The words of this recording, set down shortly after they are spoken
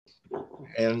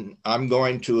And I'm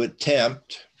going to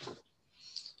attempt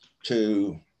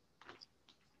to,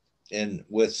 and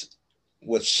with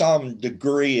some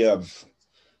degree of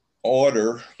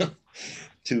order,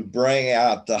 to bring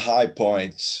out the high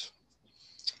points.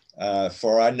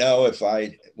 For I know if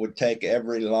I would take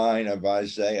every line of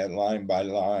Isaiah line by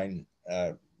line,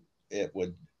 it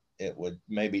would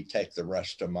maybe take the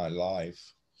rest of my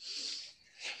life.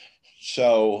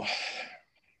 So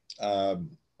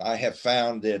I have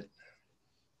found it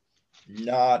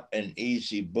not an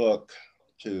easy book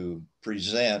to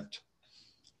present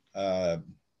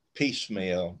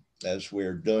piecemeal as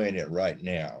we're doing it right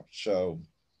now. So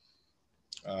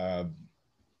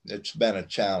it's been a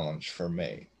challenge for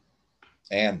me.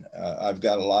 And I've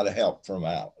got a lot of help from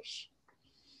Alice.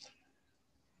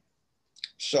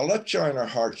 So let's join our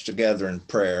hearts together in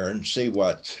prayer and see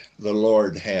what the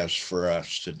Lord has for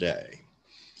us today.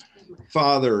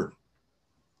 Father,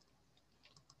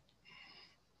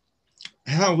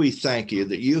 how we thank you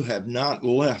that you have not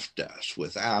left us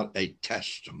without a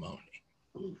testimony.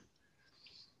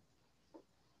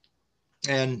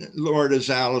 And Lord, as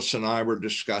Alice and I were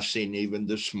discussing even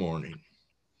this morning,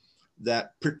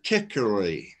 that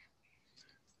particularly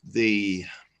the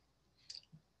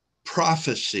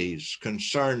prophecies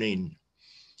concerning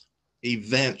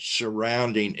events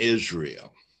surrounding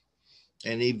Israel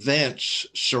and events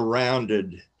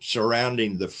surrounding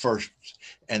the first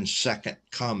and second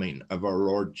coming of our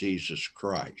Lord Jesus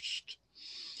Christ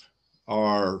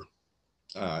are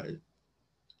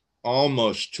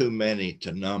almost too many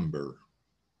to number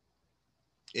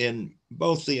in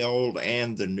both the Old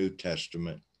and the New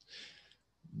Testament.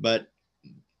 But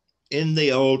in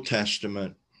the Old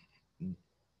Testament,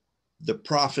 the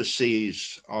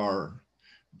prophecies are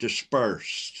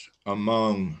dispersed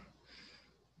among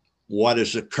what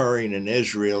is occurring in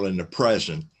Israel in the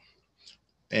present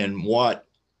and what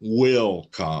will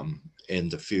come in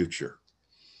the future.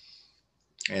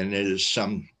 And it is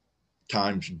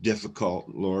sometimes difficult,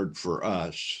 Lord, for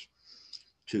us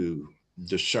to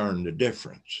discern the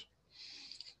difference.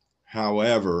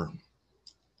 However,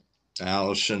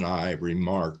 Alice and I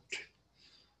remarked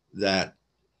that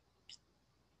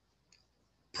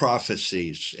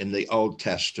prophecies in the Old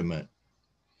Testament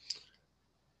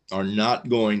are not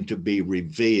going to be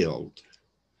revealed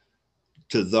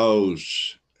to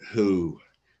those who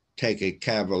take a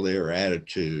cavalier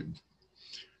attitude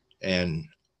and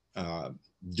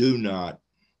do not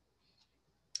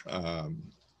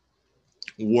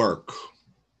work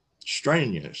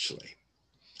strenuously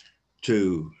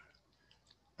to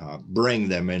bring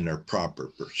them in their proper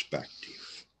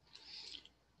perspective.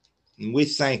 And we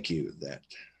thank you that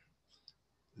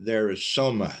there is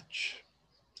so much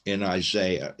in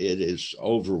Isaiah. It is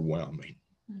overwhelming.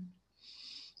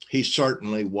 He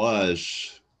certainly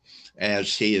was,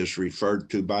 as he is referred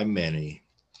to by many,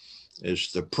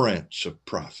 as the prince of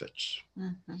prophets.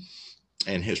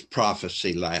 And his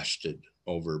prophecy lasted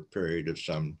over a period of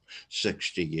some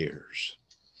 60 years.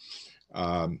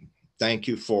 Thank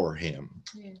you for him.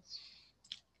 Yes.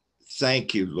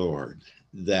 Thank you, Lord,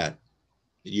 that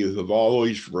you have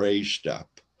always raised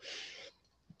up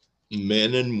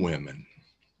men and women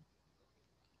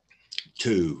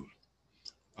to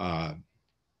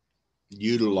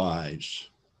utilize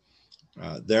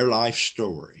their life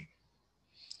story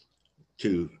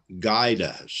to guide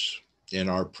us in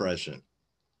our present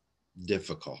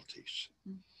difficulties.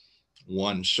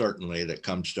 One certainly that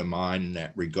comes to mind in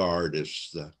that regard is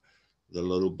the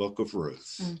little book of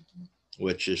Ruth,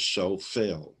 which is so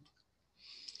filled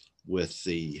with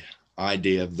the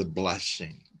idea of the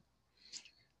blessing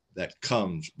that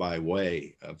comes by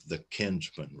way of the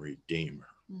kinsman redeemer,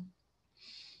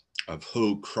 of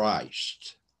who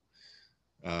Christ,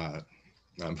 of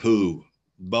who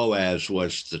Boaz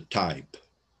was the type,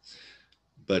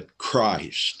 but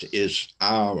Christ is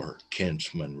our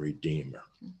kinsman redeemer.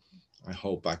 I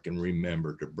hope I can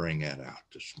remember to bring that out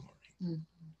this morning.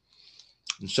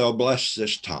 And so bless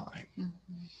this time.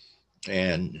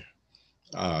 And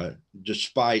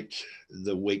despite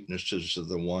the weaknesses of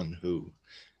the one who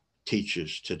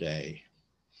teaches today,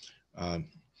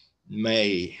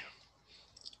 may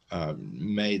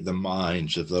the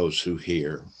minds of those who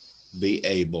hear be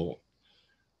able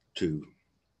to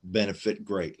benefit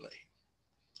greatly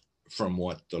from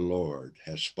what the Lord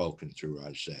has spoken through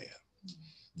Isaiah.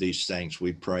 These things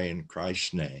we pray in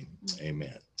Christ's name.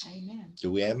 Amen. Amen. Do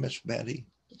we have Miss Betty?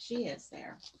 She is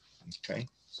there. Okay.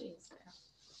 She is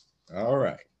there. All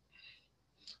right.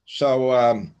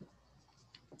 So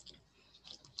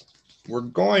we're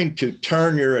going to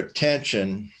turn your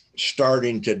attention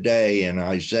starting today in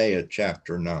Isaiah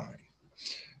chapter 9.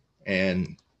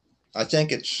 And I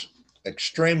think it's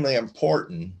extremely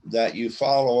important that you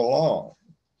follow along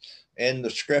in the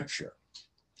scripture.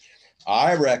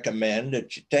 I recommend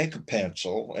that you take a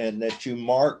pencil and that you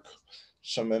mark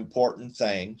some important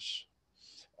things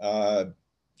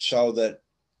so that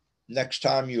next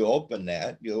time you open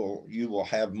that, you will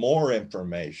have more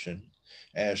information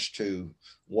as to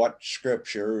what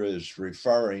scripture is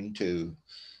referring to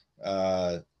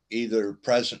either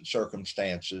present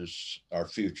circumstances or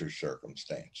future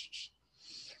circumstances.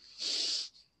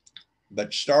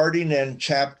 But starting in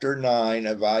chapter 9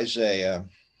 of Isaiah,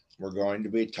 we're going to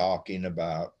be talking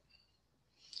about,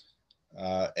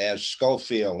 as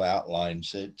Scofield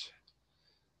outlines it,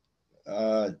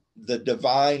 the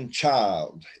divine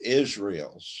child,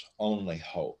 Israel's only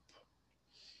hope.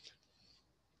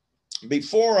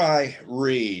 Before I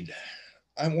read,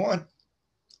 I want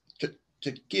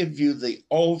to give you the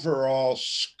overall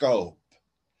scope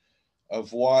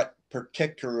of what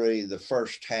particularly the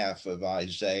first half of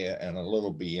Isaiah and a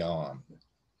little beyond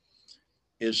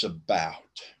is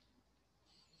about.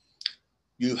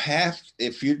 You have,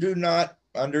 if you do not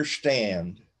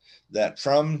understand that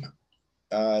from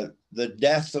the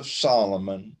death of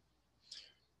Solomon,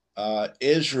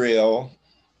 Israel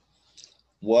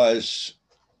was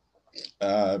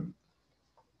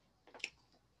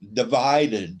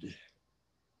divided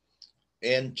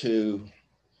into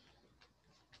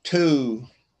two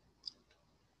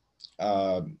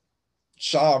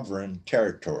sovereign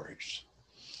territories.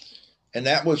 And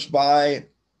that was by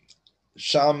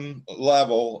some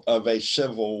level of a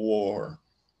civil war.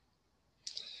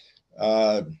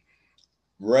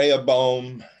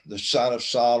 Rehoboam, the son of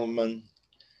Solomon,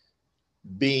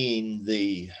 being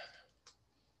the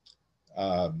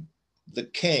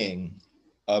king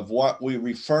of what we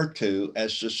refer to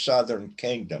as the southern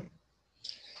kingdom.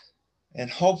 And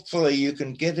hopefully you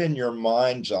can get in your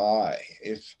mind's eye.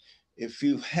 If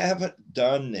you haven't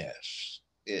done this,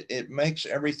 it makes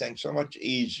everything so much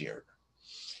easier.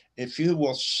 If you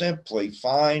will simply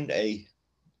find a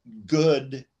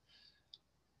good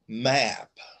map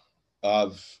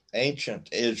of ancient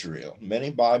Israel,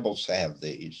 many Bibles have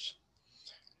these,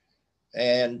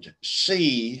 and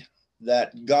see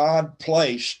that God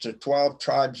placed the 12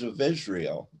 tribes of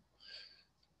Israel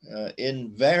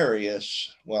in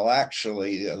various, well,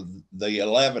 actually the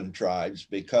 11 tribes,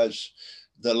 because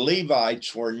the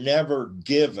Levites were never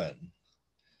given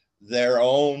their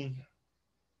own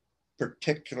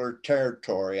particular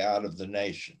territory out of the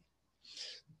nation.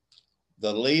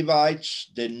 The Levites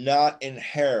did not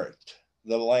inherit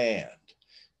the land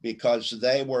because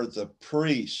they were the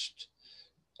priest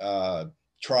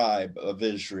tribe of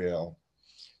Israel,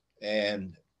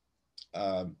 and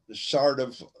sort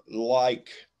of like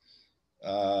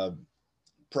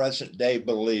present day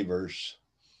believers,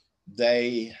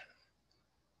 they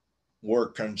were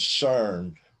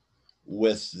concerned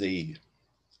with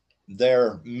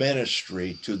their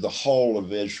ministry to the whole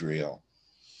of Israel,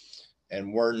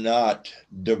 and were not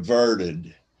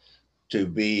diverted to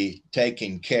be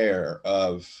taking care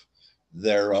of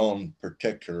their own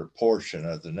particular portion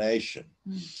of the nation.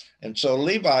 And so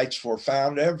Levites were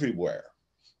found everywhere.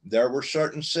 There were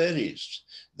certain cities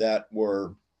that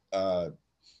were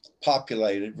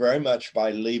populated very much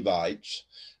by Levites,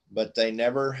 but they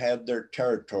never had their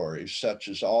territories, such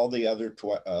as all the other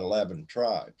 11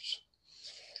 tribes.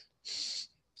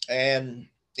 And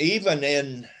even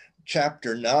in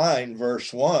chapter 9,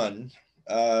 verse 1,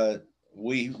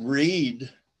 we read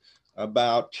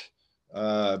about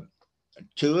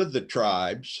two of the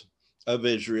tribes of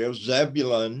Israel,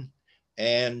 Zebulun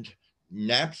and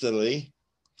Naphtali,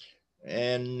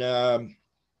 and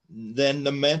then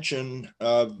the mention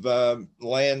of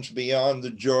lands beyond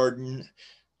the Jordan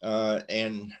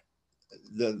and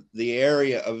the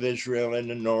area of Israel in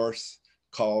the north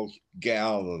called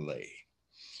Galilee.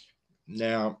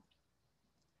 Now,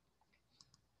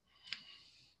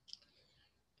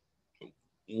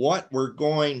 what we're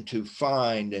going to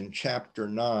find in chapter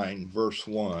 9, verse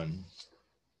 1,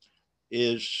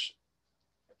 is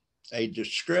a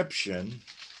description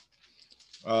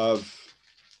of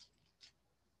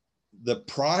the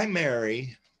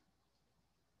primary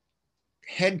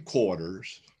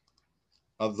headquarters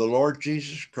of the Lord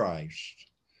Jesus Christ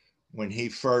when he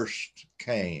first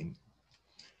came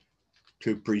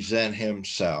to present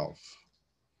himself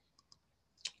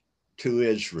to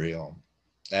Israel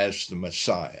as the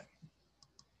Messiah.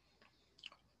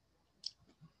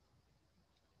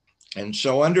 And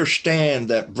so understand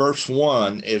that verse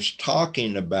 1 is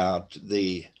talking about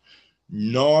the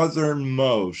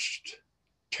northernmost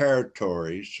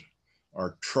territories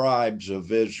or tribes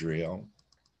of Israel,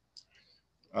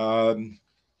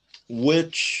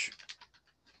 which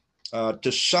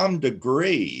to some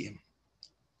degree,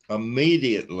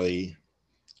 immediately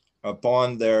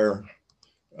upon their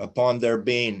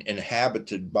being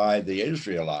inhabited by the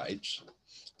Israelites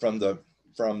from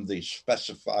the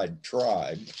specified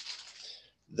tribe,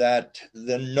 that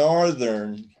the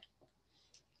northern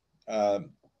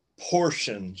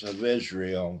portions of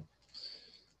Israel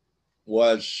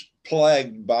was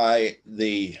plagued by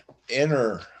the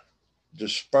inner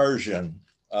dispersion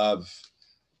of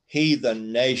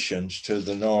heathen nations to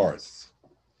the north.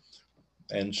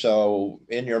 And so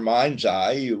in your mind's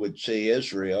eye, you would see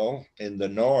Israel in the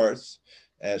north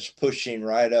as pushing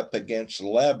right up against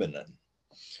Lebanon.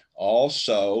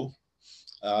 Also,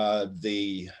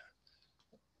 the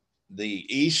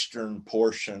eastern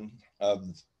portion of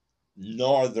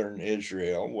northern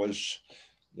Israel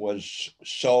was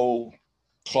so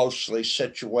closely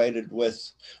situated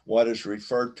with what is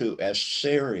referred to as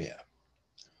Syria.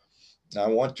 Now, I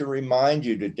want to remind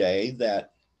you today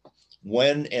that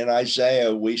when in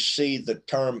Isaiah we see the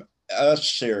term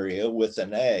Assyria with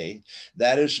an A,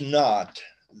 that is not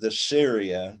the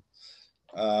Syria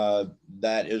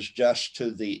that is just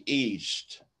to the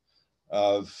east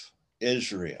of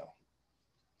Israel.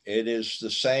 It is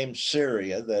the same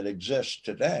Syria that exists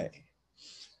today,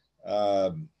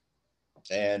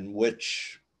 and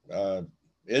which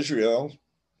Israel,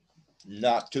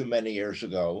 not too many years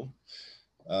ago,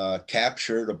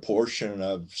 captured a portion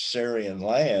of Syrian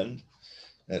land,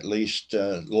 at least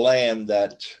land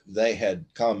that they had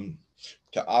come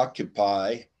to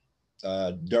occupy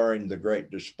during the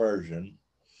Great Dispersion,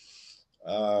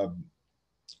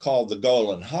 called the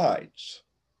Golan Heights.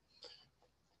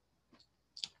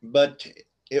 But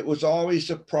it was always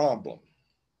a problem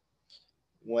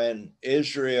when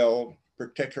Israel,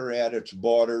 particularly at its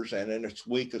borders and in its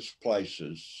weakest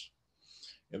places,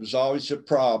 it was always a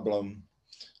problem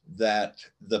that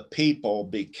the people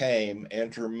became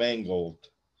intermingled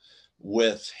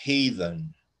with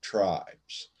heathen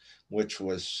tribes, which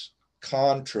was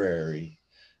contrary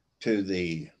to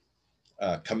the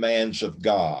commands of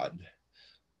God.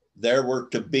 There were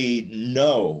to be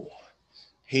no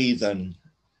heathen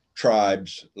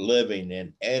tribes living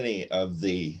in any of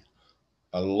the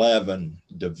 11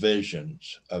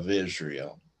 divisions of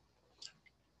Israel,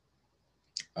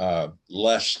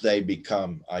 lest they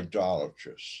become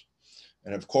idolatrous.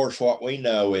 And of course, what we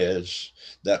know is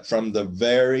that from the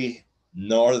very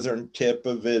northern tip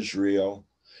of Israel,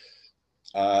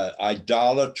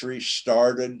 idolatry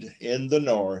started in the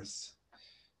north,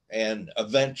 and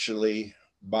eventually,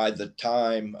 by the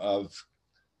time of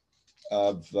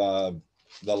the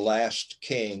last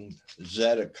king,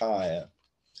 Zedekiah,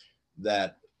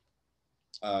 that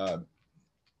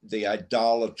the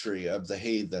idolatry of the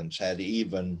heathens had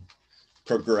even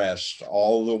progressed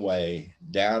all the way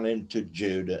down into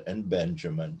Judah and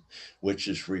Benjamin, which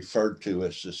is referred to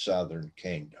as the southern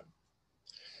kingdom.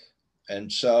 And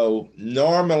so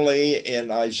normally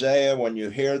in Isaiah, when you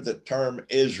hear the term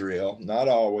Israel, not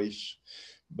always,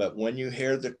 but when you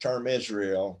hear the term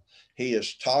Israel, he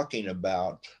is talking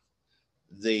about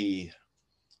the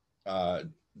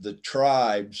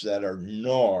tribes that are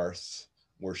north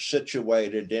were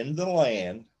situated in the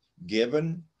land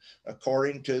given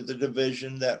according to the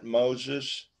division that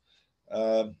Moses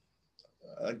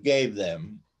gave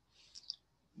them,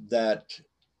 that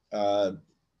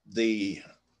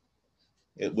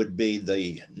it would be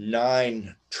the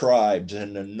 9 tribes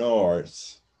in the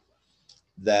north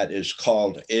that is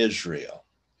called Israel.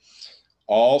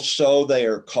 Also, they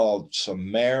are called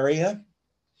Samaria.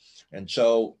 And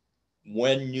so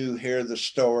when you hear the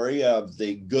story of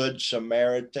the Good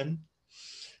Samaritan,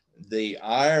 the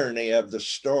irony of the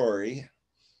story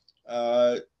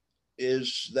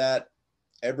is that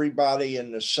everybody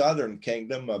in the southern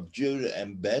kingdom of Judah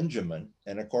and Benjamin,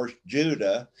 and of course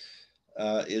Judah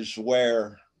is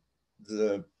where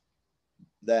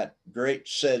that great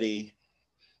city,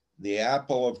 the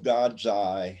apple of God's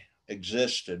eye,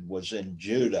 existed, was in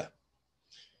Judah.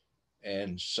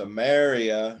 And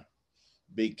Samaria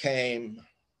became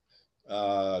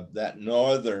that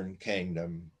northern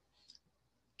kingdom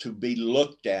to be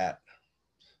looked at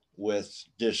with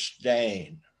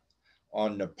disdain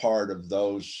on the part of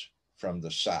those from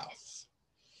the south,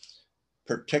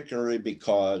 particularly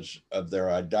because of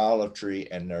their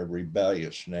idolatry and their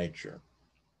rebellious nature.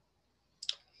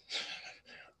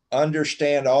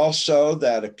 Understand also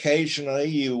that occasionally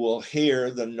you will hear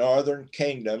the northern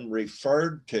kingdom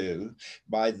referred to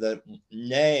by the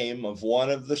name of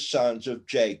one of the sons of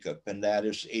Jacob, and that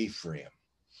is Ephraim.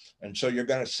 And so you're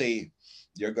going to see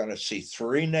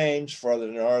 3 names for the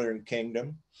northern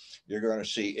kingdom. You're going to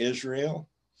see Israel.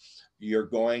 You're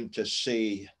going to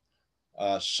see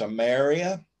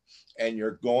Samaria, and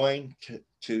you're going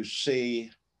to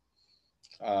see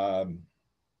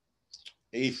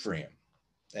Ephraim.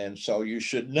 And so you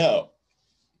should know.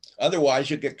 Otherwise,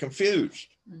 you get confused.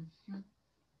 Mm-hmm.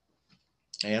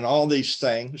 And all these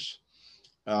things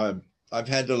I've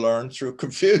had to learn through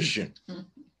confusion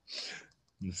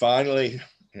and finally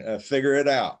figure it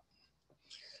out.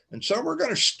 And so we're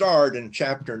going to start in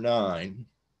chapter 9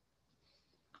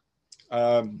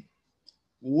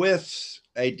 with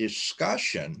a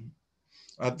discussion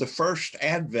of the first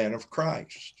advent of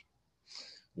Christ,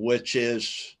 which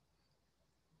is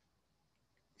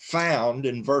found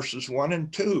in verses 1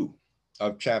 and 2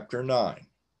 of chapter 9.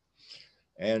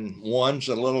 And one's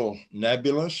a little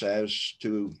nebulous as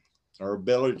to our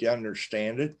ability to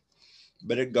understand it,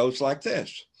 but it goes like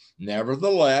this.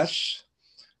 Nevertheless,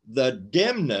 the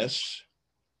dimness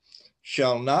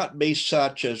shall not be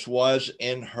such as was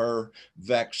in her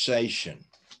vexation,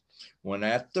 when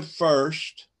at the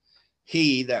first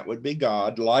he, that would be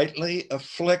God, lightly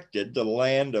afflicted the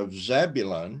land of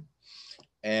Zebulun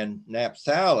and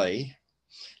Naphtali,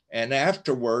 and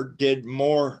afterward did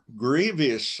more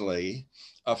grievously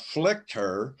afflict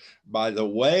her by the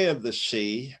way of the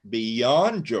sea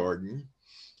beyond Jordan,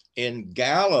 in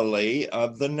Galilee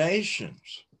of the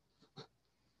nations.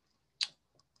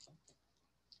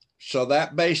 So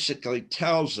that basically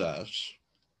tells us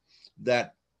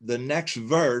that the next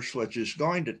verse, which is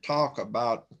going to talk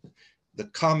about the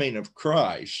coming of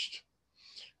Christ,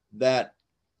 that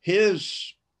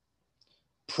his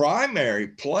primary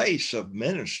place of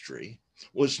ministry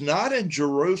was not in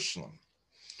Jerusalem.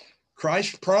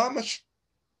 Christ's promise,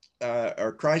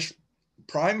 or Christ's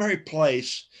primary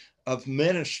place of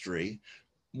ministry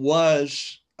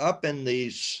was up in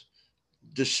these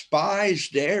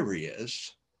despised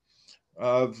areas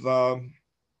of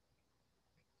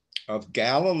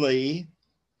Galilee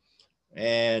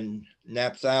and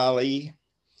Naphtali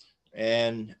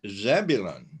and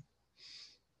Zebulun.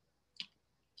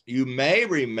 You may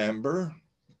remember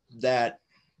that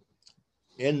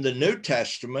in the New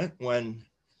Testament, when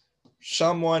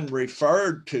someone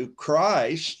referred to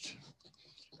Christ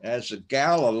as a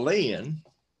Galilean,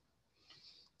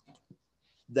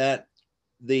 that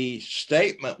the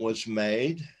statement was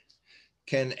made,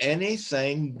 can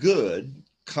anything good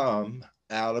come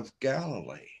out of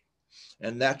Galilee?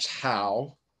 And that's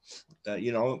how,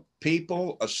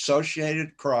 people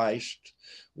associated Christ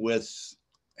with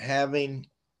having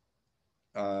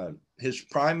his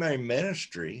primary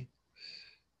ministry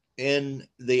in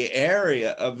the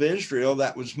area of Israel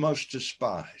that was most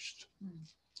despised.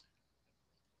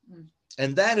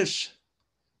 And that is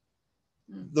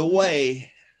the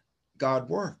way God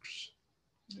works.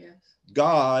 Yes.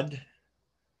 God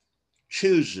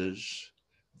chooses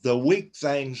the weak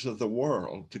things of the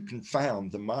world to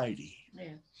confound the mighty.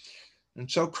 Yes. And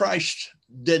so Christ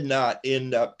did not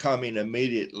end up coming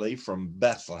immediately from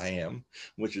Bethlehem,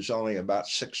 which is only about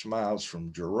 6 miles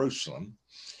from Jerusalem,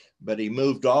 but he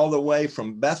moved all the way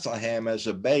from Bethlehem as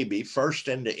a baby, first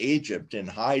into Egypt in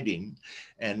hiding,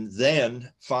 and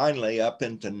then finally up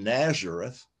into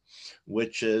Nazareth,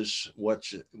 which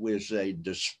was a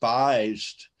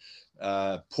despised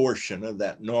portion of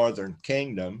that northern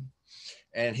kingdom.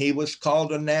 And he was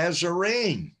called a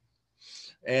Nazarene.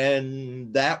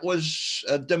 And that was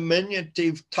a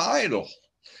diminutive title.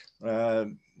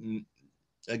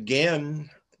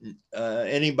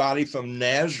 Anybody from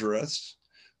Nazareth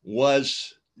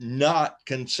was not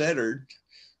considered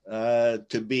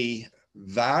to be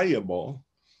valuable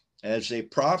as a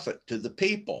prophet to the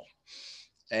people.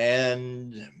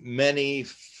 And many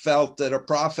felt that a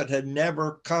prophet had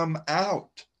never come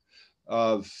out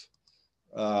of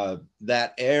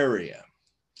that area.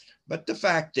 But the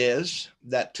fact is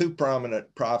that 2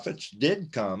 prominent prophets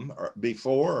did come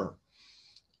before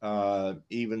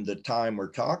even the time we're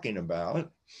talking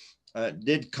about,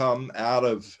 did come out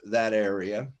of that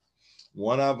area.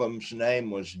 One of them's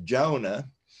name was Jonah,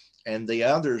 and the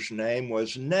other's name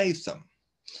was Nathan.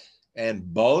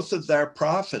 And both of their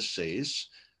prophecies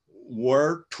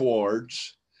were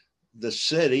towards the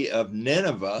city of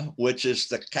Nineveh, which is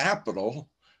the capital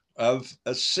of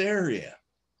Assyria.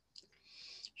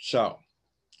 So,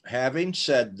 having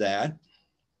said that,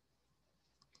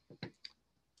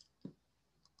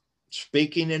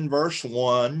 speaking in verse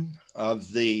 1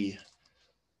 of the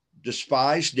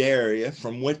despised area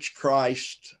from which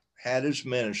Christ had his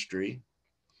ministry,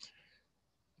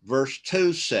 verse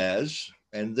 2 says,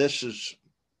 and this is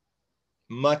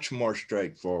much more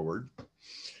straightforward,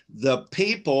 the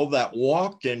people that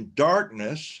walked in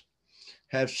darkness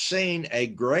have seen a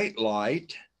great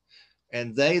light,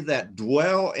 and they that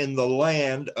dwell in the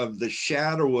land of the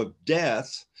shadow of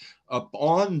death,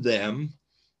 upon them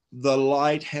the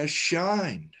light has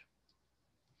shined.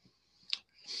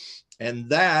 And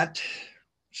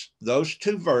those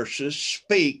two verses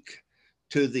speak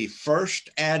to the first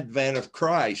advent of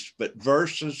Christ, but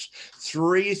verses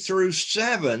 3 through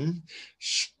 7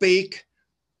 speak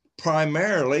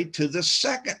primarily to the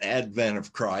second advent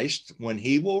of Christ, when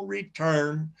he will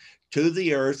return to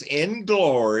the earth in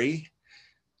glory,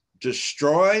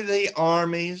 destroy the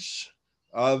armies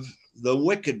of the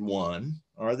wicked one,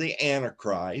 or the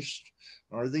Antichrist,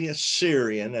 or the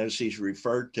Assyrian, as he's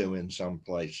referred to in some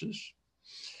places,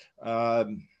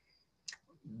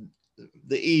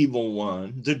 the evil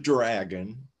one, the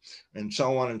dragon, and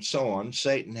so on and so on.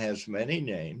 Satan has many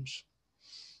names.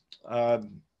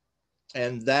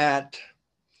 And that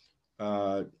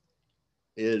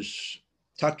is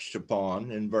touched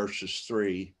upon in verses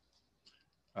 3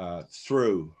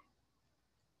 through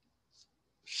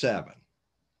 7.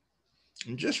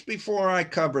 And just before I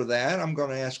cover that, I'm going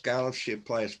to ask Alice if she'll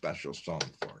play a special song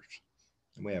for us.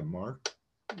 We have Mark?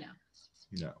 No.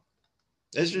 No.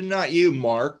 This is not you,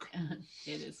 Mark.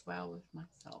 It is well with my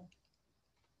soul.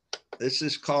 This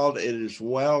is called It Is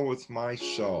Well With My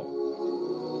Soul.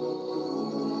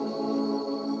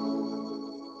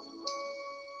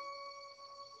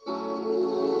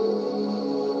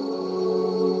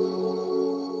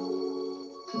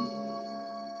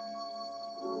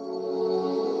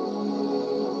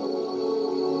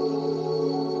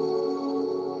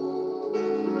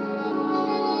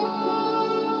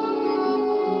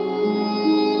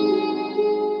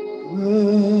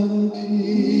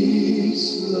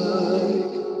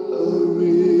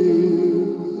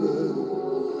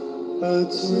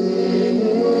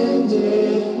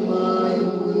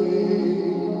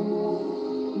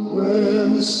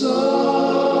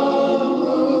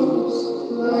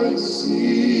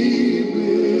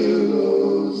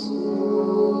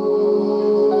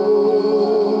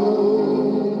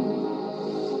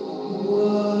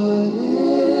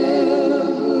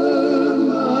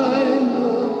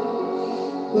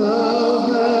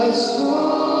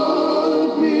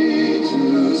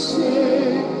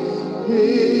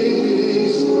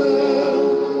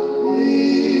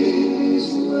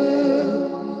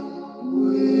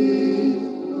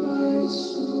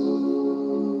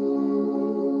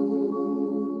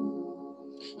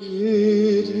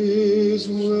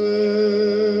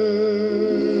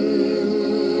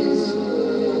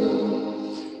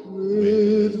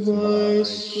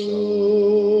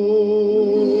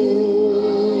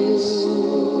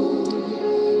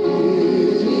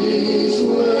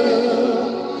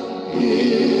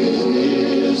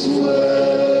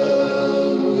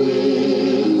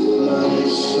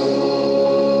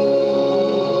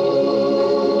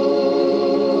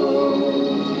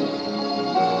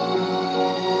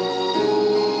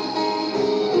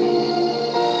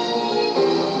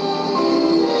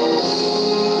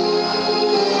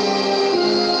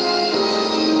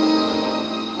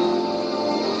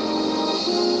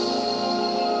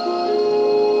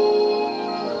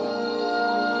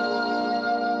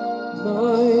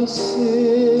 My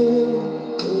sin,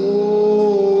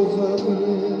 overless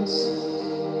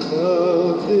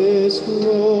of this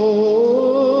glorious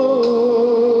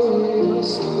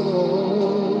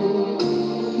dawn.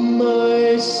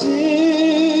 My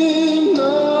sin,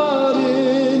 not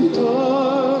in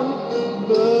part,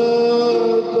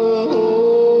 but the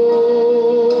whole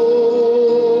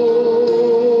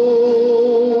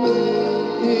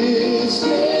is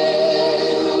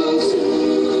nailed to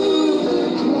the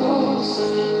cross.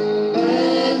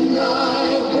 And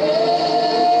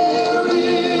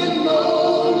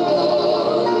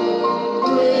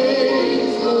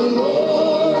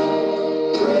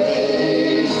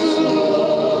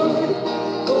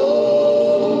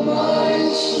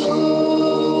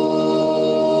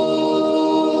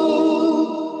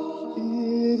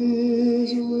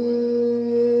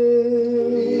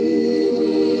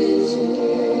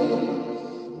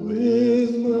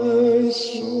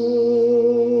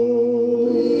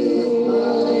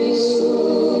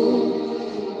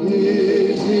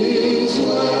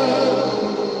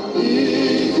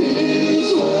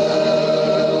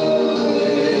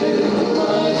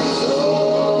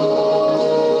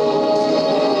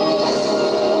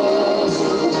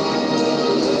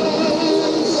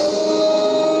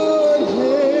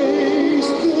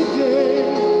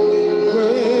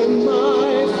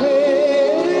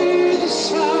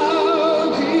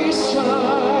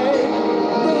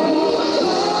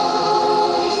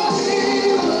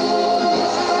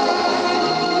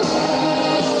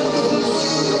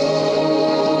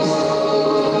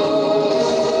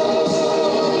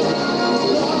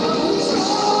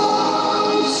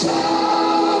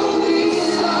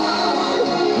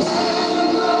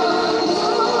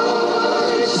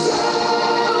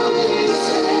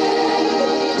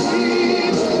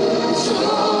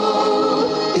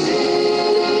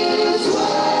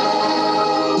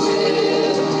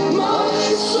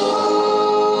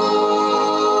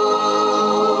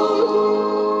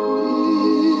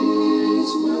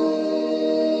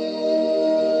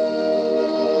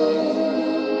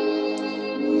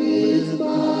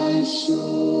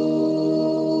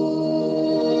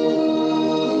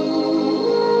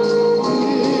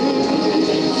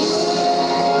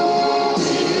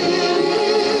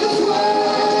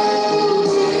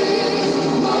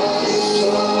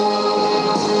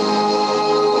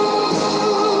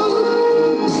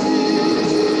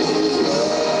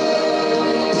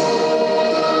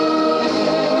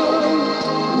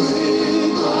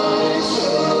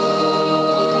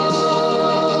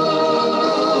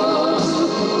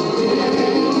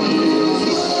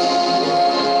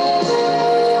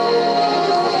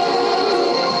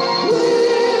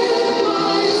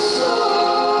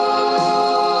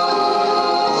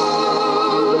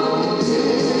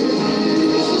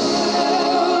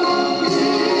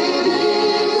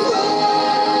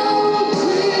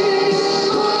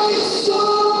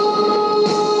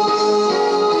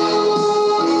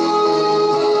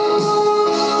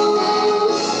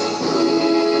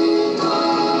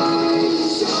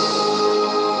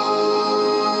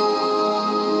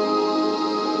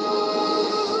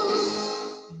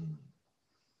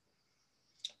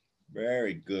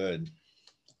good.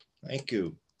 Thank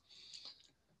you.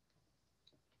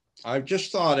 I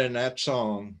just thought in that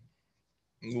song,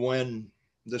 when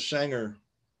the singer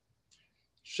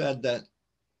said that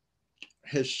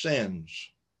his sins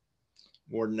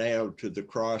were nailed to the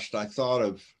cross, I thought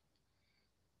of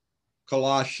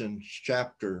Colossians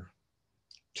chapter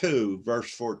 2,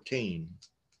 verse 14,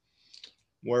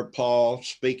 where Paul,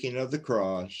 speaking of the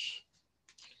cross,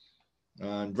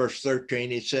 in verse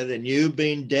 13, he said, and you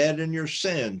being dead in your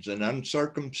sins and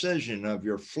uncircumcision of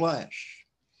your flesh,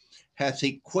 hath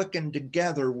he quickened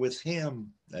together with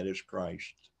him, that is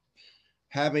Christ,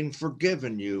 having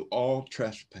forgiven you all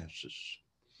trespasses,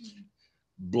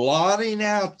 blotting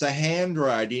out the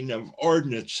handwriting of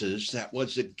ordinances that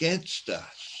was against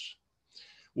us,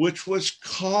 which was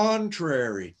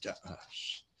contrary to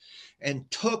us,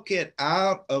 and took it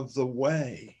out of the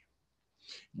way,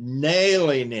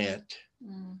 nailing it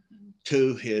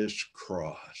to his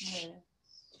cross. Yes.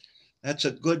 That's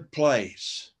a good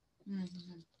place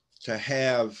to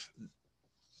have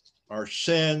our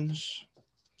sins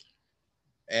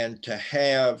and to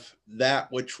have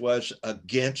that which was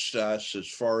against us as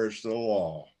far as the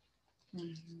law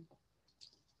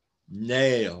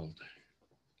nailed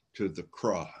to the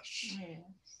cross. Yes.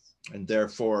 And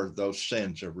therefore those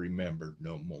sins are remembered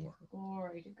no more.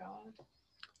 Glory to God.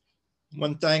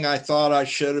 One thing I thought I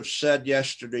should have said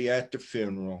yesterday at the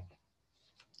funeral,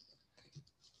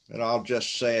 and I'll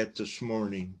just say it this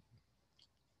morning.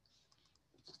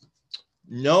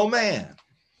 No man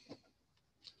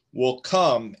will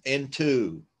come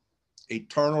into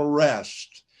eternal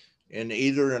rest in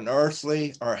either an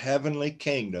earthly or heavenly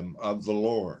kingdom of the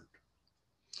Lord,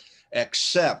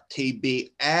 except he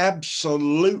be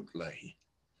absolutely,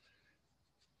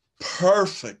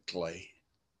 perfectly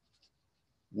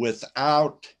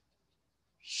without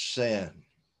sin.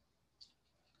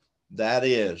 That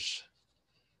is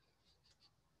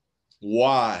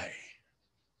why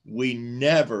we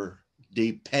never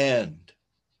depend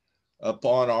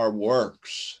upon our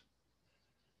works.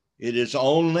 It is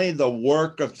only the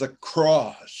work of the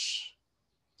cross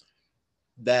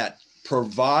that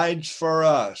provides for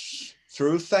us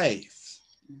through faith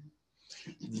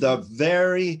the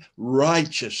very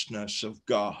righteousness of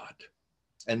God.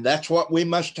 And that's what we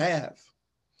must have.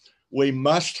 We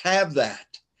must have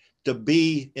that to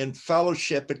be in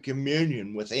fellowship and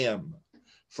communion with him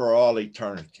for all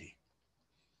eternity.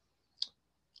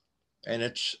 And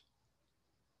it's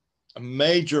a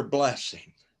major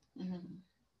blessing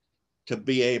to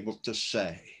be able to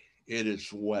say, it is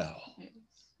well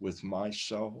with my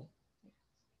soul.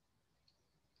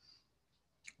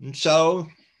 And so,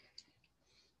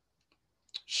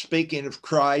 speaking of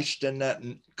Christ and that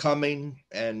coming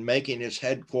and making his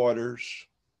headquarters,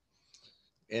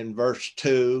 in verse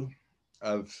 2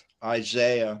 of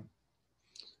Isaiah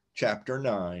chapter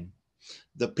 9,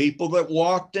 the people that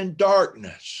walked in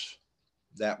darkness,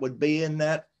 that would be in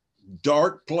that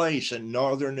dark place in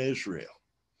northern Israel.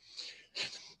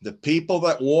 The people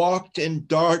that walked in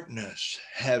darkness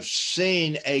have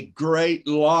seen a great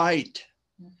light.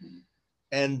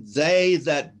 And they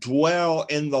that dwell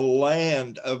in the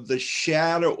land of the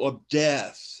shadow of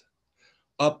death,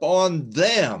 upon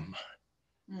them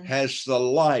has the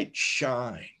light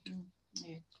shined.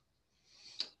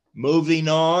 Moving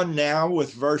on now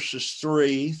with verses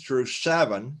 3 through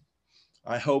 7,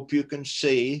 I hope you can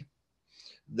see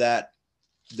that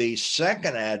the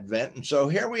second advent, and so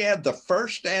here we have the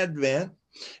first advent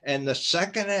and the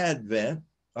second advent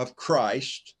of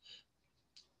Christ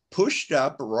pushed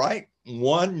up right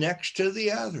one next to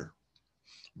the other.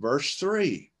 Verse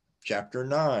 3, chapter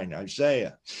 9,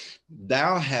 Isaiah,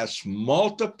 thou hast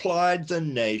multiplied the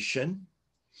nation,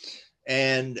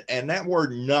 and that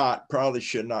word not probably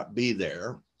should not be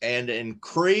there, and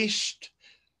increased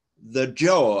the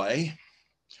joy.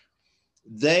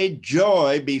 They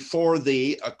joy before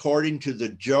thee according to the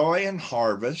joy and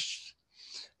harvest,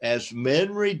 as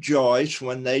men rejoice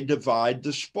when they divide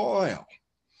the spoil.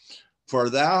 For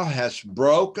thou hast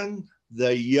broken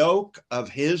the yoke of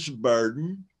his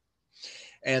burden,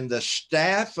 and the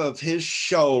staff of his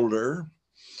shoulder,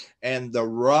 and the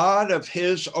rod of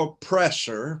his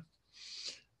oppressor.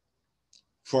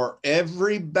 For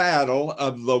every battle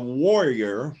of the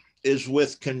warrior is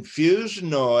with confused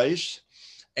noise,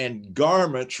 and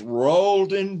garments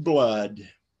rolled in blood.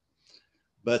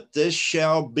 But this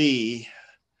shall be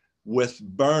with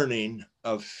burning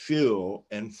of fuel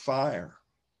and fire.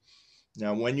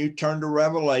 Now, when you turn to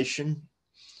Revelation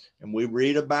and we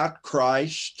read about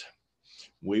Christ,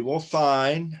 we will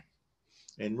find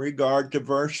in regard to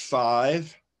verse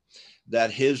 5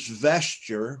 that his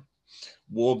vesture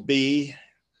will be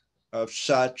of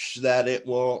such that it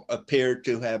will appear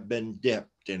to have been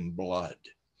dipped in blood.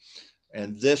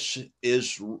 And this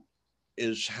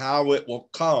is how it will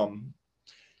come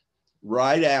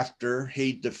right after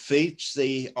he defeats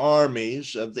the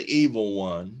armies of the evil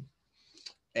one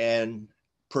and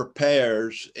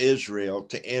prepares Israel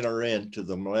to enter into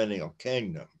the millennial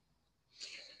kingdom.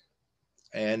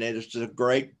 And it is a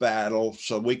great battle.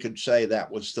 So we could say that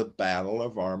was the Battle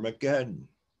of Armageddon.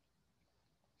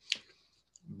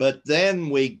 But then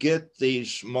we get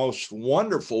these most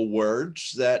wonderful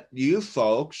words that you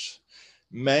folks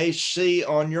may see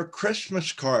on your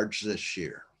Christmas cards this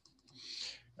year.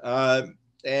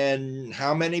 And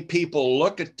how many people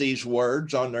look at these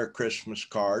words on their Christmas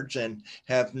cards and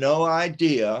have no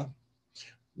idea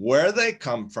where they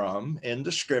come from in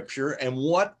the scripture and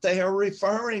what they are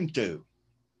referring to?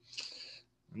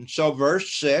 And so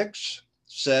verse 6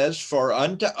 says, "For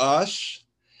unto us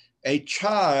a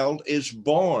child is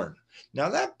born." Now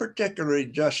that particularly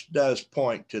just does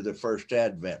point to the first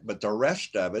advent, but the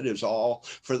rest of it is all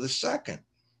for the second.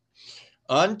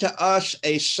 "Unto us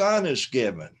a son is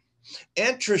given."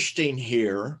 Interesting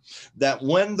here that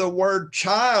when the word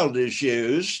child is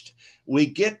used, we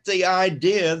get the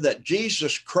idea that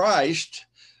Jesus Christ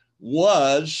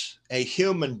was a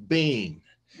human being.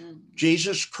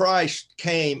 Jesus Christ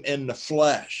came in the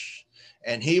flesh,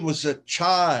 and he was a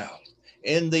child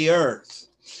in the earth.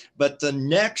 But the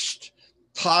next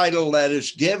title that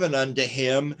is given unto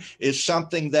him is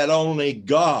something that only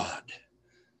God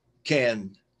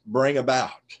can bring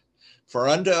about. "For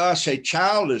unto us a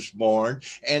child is born,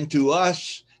 and to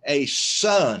us a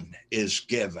son is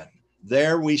given."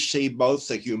 There we see both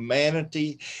the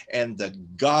humanity and the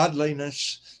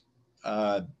godliness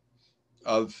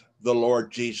of the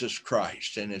Lord Jesus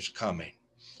Christ in his coming.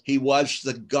 He was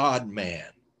the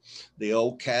God-man. The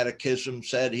old catechism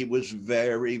said he was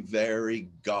very, very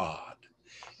God,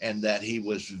 and that he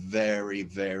was very,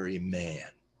 very man.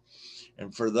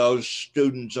 And for those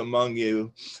students among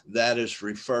you, that is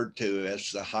referred to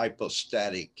as the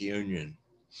hypostatic union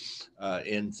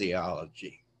in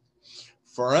theology.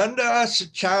 "For unto us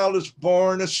a child is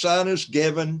born, a son is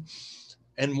given,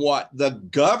 and what? The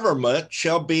government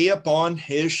shall be upon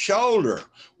his shoulder."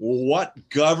 What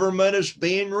government is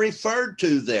being referred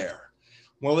to there?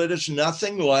 Well, it is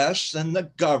nothing less than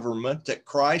the government that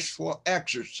Christ will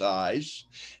exercise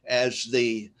as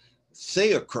the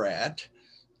theocrat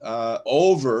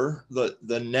over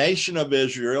the nation of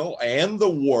Israel and the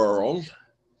world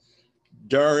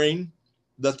during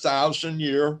the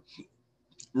 1,000-year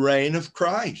reign of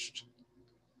Christ.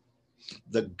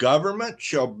 The government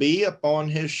shall be upon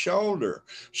his shoulder.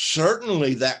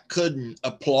 Certainly that couldn't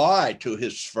apply to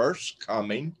his first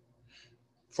coming,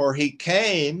 for he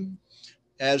came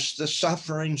as the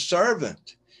suffering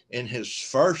servant in his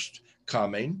first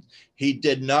coming. He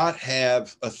did not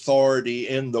have authority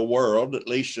in the world, at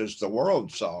least as the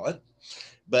world saw it.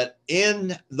 But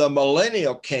in the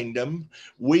millennial kingdom,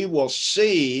 we will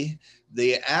see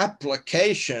the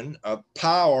application of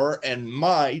power and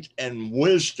might and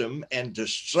wisdom and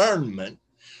discernment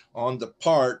on the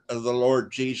part of the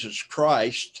Lord Jesus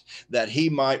Christ, that he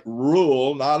might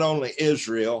rule not only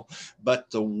Israel,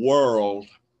 but the world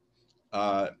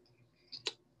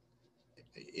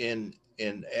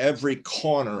in every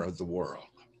corner of the world.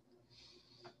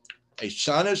 "A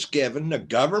son is given, the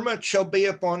government shall be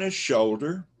upon his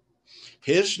shoulder.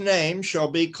 His name shall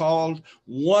be called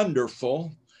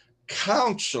Wonderful,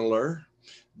 Counselor,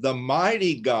 the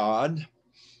Mighty God,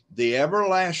 the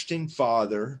Everlasting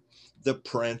Father, the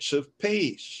Prince of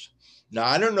Peace." Now,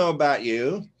 I don't know about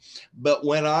you, but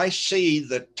when I see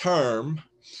the term,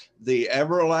 the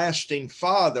Everlasting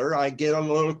Father, I get a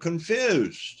little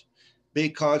confused,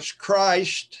 because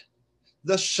Christ,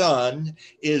 the Son,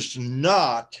 is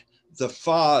not the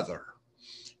Father.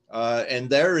 And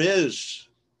there is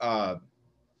a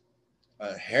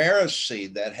heresy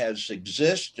that has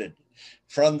existed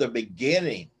from the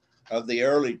beginning of the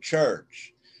early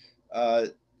church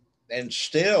and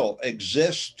still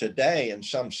exists today in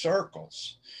some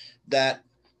circles, that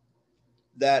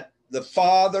the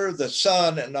Father, the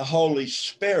Son, and the Holy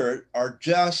Spirit are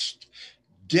just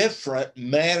different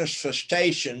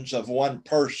manifestations of one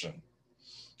person.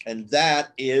 And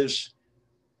that is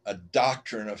a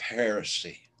doctrine of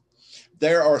heresy.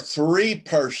 There are three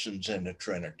persons in the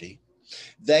Trinity.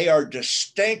 They are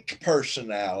distinct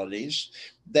personalities.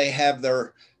 They have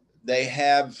a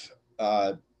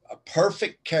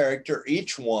perfect character,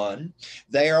 each one.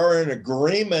 They are in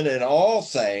agreement in all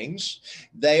things.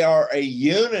 They are a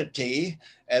unity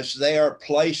as they are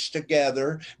placed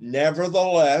together.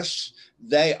 Nevertheless,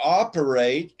 they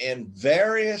operate in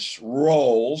various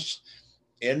roles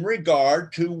in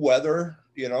regard to whether,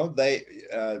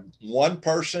 one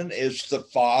person is the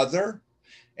Father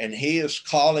and he is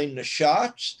calling the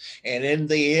shots. And in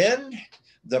the end,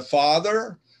 the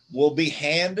Father will be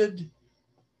handed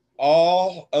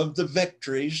all of the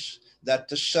victories that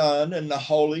the Son and the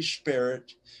Holy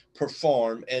Spirit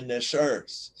perform in this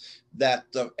earth.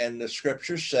 And the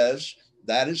scripture says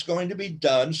that is going to be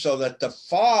done so that the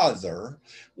Father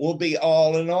will be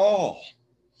all in all.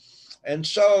 And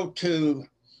so to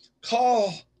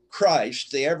call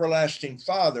Christ the everlasting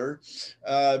Father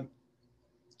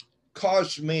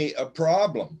caused me a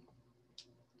problem.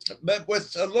 But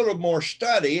with a little more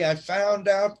study, I found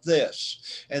out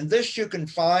this, and this you can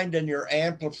find in your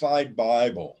Amplified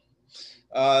Bible,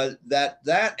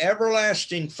 that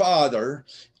everlasting Father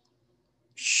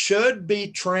should be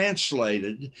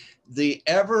translated the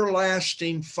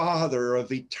everlasting Father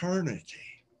of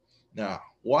eternity. Now,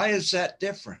 why is that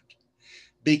different?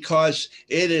 Because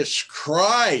it is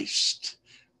Christ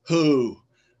who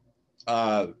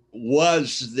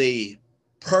was the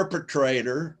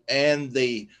perpetrator and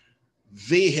the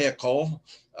vehicle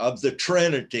of the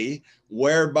Trinity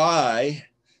whereby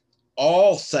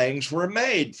all things were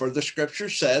made. For the scripture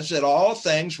says that all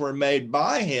things were made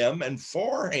by him and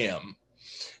for him.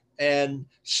 And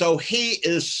so he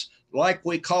is, like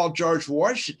we call George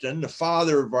Washington the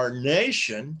father of our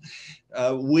nation,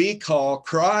 we call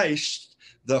Christ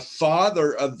the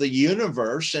Father of the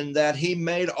universe, in that he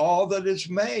made all that is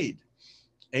made,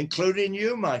 including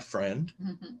you, my friend.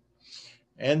 Mhm.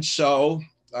 And so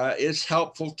it's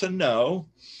helpful to know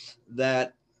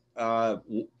that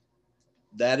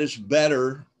that is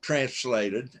better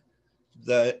translated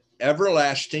the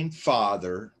everlasting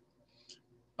Father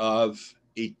of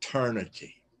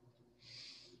eternity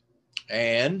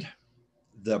and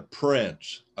the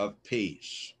Prince of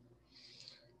Peace.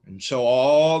 And so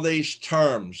all these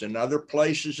terms in other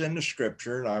places in the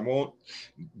scripture, and I won't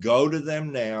go to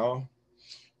them now,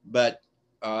 but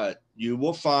you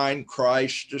will find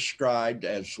Christ described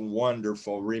as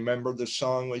wonderful. Remember the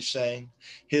song we sang?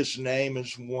 His name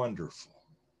is wonderful.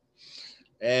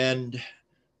 And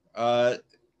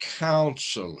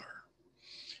Counselor,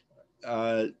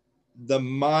 the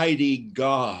mighty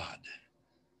God,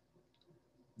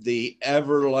 the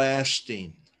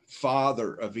everlasting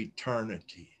Father of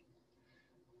eternity,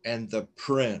 and the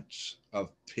Prince of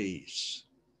Peace.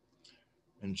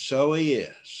 And so he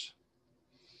is.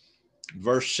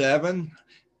 Verse 7,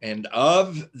 and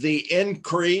of the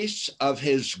increase of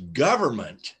his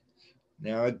government.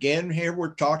 Now, again, here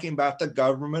we're talking about the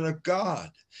government of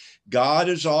God. God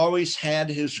has always had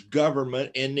his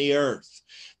government in the earth.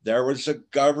 There was a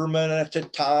government at the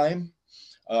time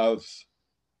of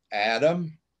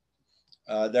Adam.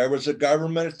 There was a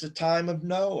government at the time of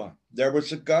Noah. There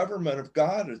was a government of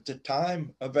God at the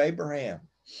time of Abraham.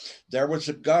 There was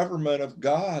a government of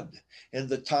God in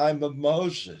the time of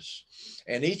Moses.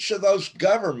 And each of those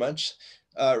governments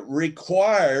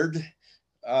required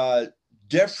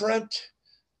different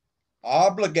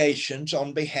obligations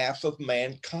on behalf of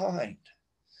mankind.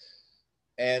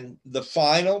 And the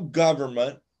final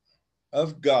government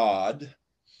of God,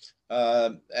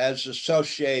 as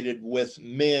associated with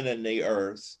men in the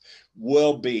earth,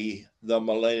 will be the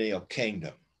millennial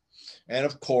kingdom. And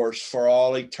of course, for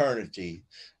all eternity,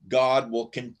 God will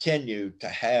continue to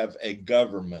have a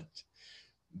government,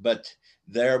 but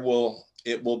it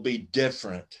will be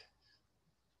different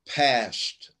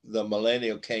past the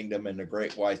millennial kingdom and the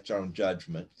great white throne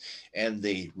judgment and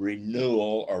the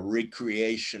renewal or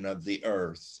recreation of the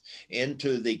earth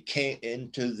into the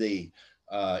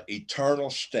eternal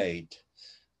state.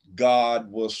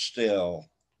 God will still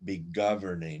be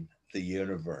governing the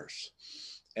universe.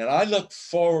 And I look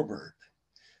forward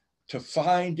to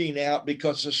finding out,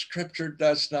 because the scripture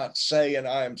does not say, and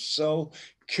I am so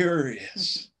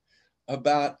curious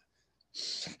about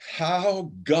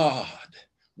how God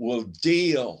will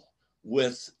deal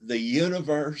with the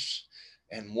universe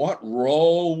and what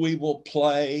role we will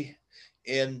play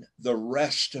in the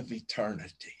rest of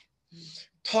eternity.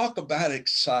 Talk about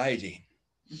exciting.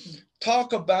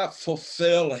 Talk about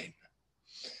fulfilling.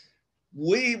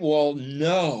 We will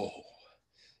know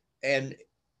and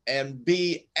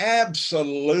be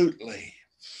absolutely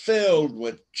filled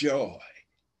with joy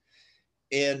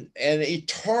and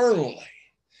eternally,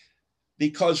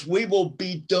 because we will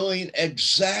be doing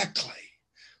exactly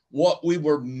what we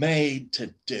were made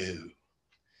to do.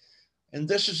 And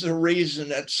this is the reason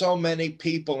that so many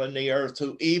people in the earth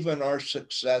who even are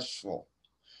successful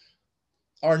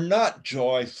are not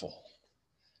joyful,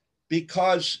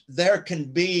 because there can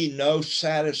be no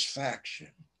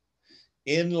satisfaction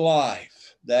in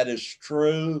life that is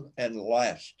true and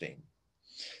lasting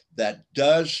that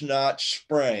does not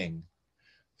spring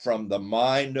from the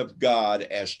mind of God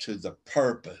as to the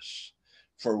purpose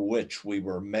for which we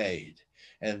were made.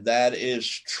 And that is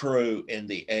true in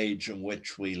the age in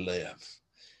which we live.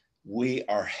 We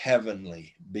are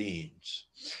heavenly beings.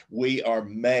 We are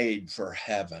made for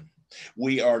heaven.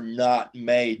 We are not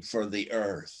made for the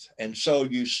earth. And so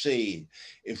you see,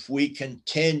 if we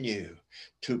continue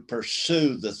to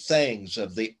pursue the things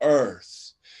of the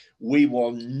earth, we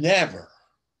will never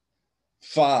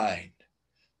find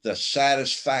the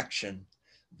satisfaction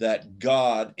that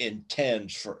God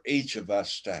intends for each of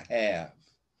us to have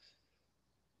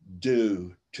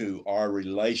due to our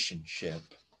relationship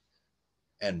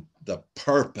and the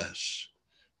purpose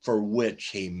for which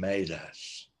he made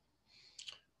us.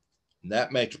 And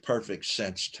that makes perfect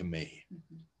sense to me.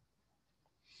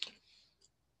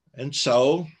 And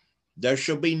so there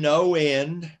shall be no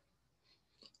end.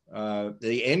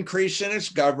 The increase in his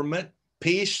government,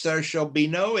 peace there shall be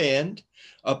no end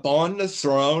upon the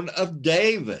throne of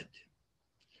David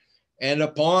and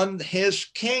upon his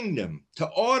kingdom, to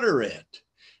order it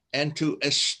and to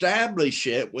establish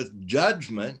it with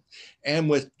judgment and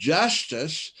with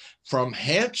justice from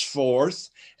henceforth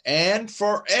and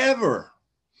forever.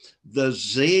 The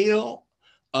zeal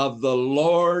of the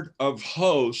Lord of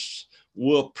hosts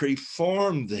will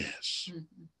perform this.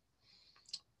 Mhm.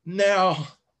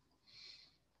 Now,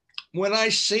 when I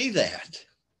see that,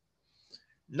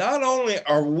 not only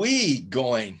are we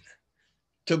going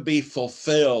to be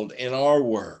fulfilled in our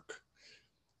work,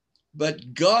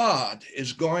 but God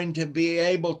is going to be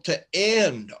able to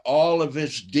end all of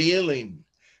his dealing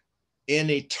in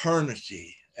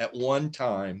eternity at one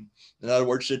time. In other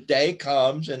words, the day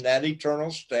comes in that eternal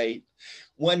state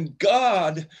when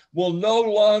God will no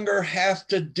longer have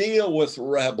to deal with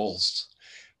rebels.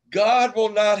 God will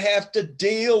not have to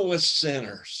deal with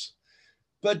sinners,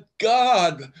 but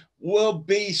God will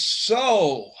be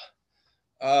so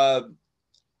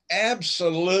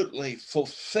absolutely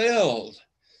fulfilled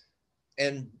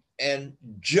and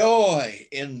joy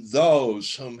in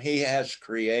those whom he has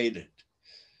created.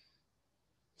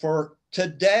 For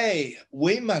today,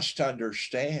 we must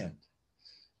understand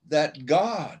that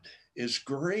God is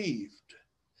grieved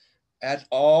at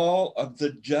all of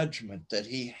the judgment that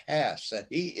he has, that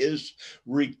he is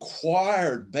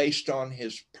required based on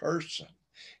his person.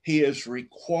 He is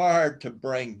required to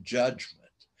bring judgment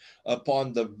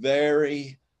upon the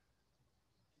very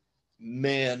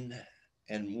men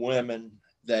and women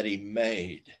that he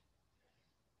made.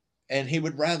 And he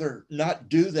would rather not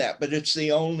do that, but it's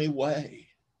the only way.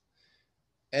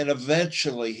 And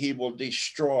eventually he will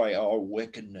destroy all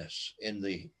wickedness in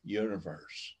the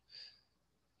universe.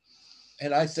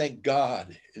 And I think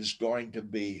God is going to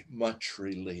be much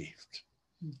relieved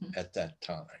at that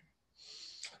time.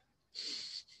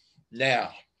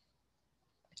 Now,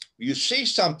 you see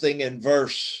something in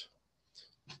verse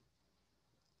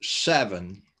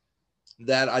 7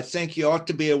 that I think you ought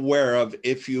to be aware of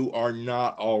if you are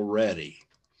not already.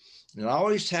 And I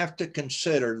always have to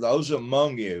consider those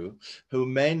among you who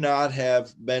may not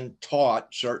have been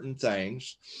taught certain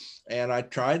things, and I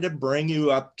try to bring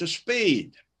you up to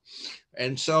speed.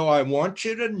 And so I want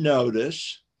you to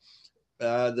notice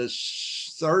the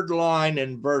third line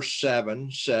in verse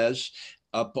 7 says,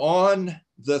 upon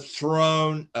the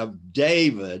throne of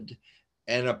David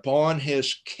and upon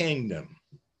his kingdom.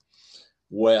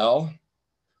 Well,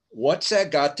 what's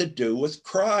that got to do with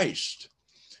Christ?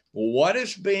 What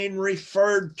is being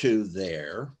referred to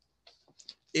there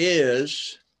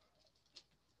is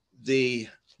the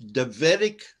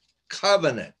Davidic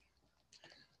covenant.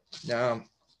 Now,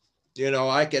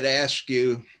 I could ask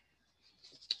you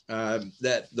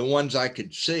that the ones I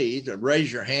could see to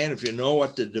raise your hand if you know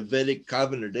what the Davidic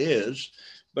covenant is.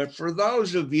 But for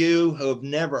those of you who have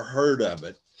never heard of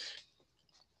it,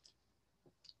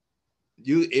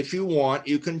 if you want,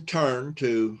 you can turn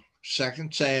to 2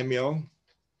 Samuel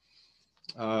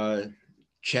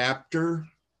chapter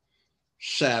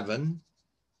 7,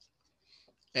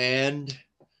 and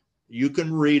you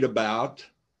can read about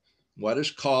what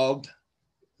is called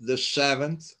the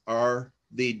seventh or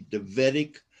the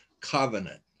Davidic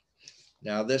covenant.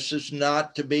 Now, this is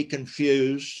not to be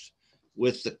confused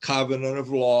with the covenant of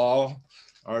law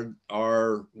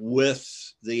or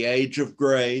with the age of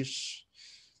grace,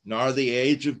 nor the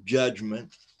age of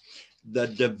judgment. The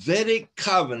Davidic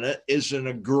covenant is an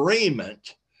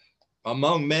agreement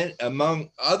among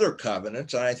other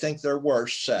covenants, and I think there were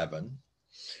 7.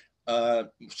 So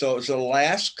it's the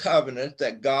last covenant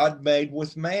that God made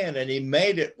with man, and he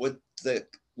made it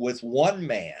with one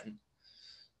man,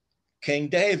 King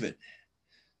David.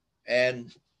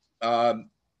 And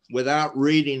without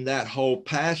reading that whole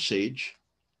passage,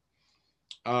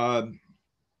 I'm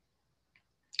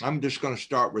just going to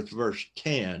start with verse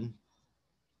 10.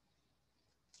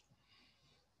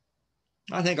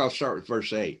 I think I'll start with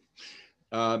verse 8,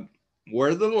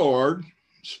 where the Lord,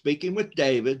 speaking with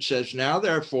David, says, now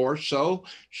therefore, so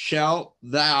shalt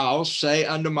thou say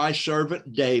unto my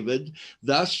servant David,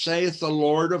 thus saith the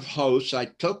Lord of hosts, I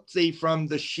took thee from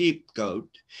the sheepcote,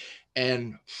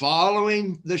 and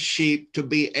following the sheep to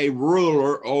be a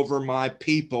ruler over my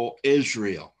people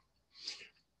Israel.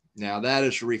 Now that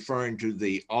is referring to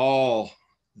the 12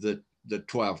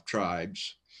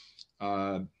 tribes,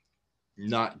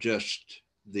 not just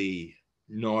the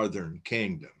northern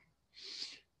kingdom.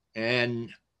 And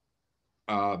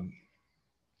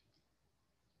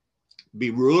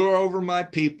be ruler over my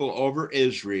people, over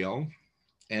Israel.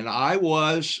 And I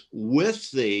was with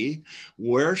thee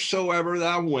wheresoever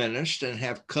thou wentest, and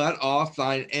have cut off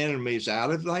thine enemies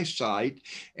out of thy sight,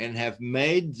 and have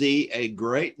made thee a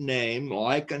great name,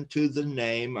 like unto the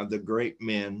name of the great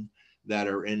men that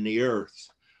are in the earth.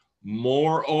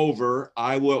 Moreover,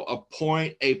 I will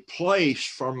appoint a place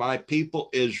for my people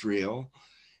Israel,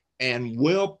 and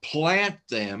will plant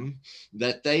them,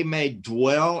 that they may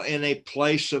dwell in a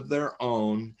place of their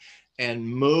own, and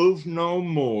move no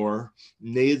more,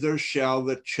 neither shall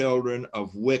the children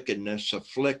of wickedness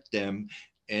afflict them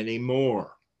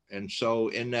anymore. And so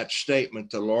in that statement,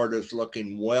 the Lord is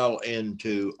looking well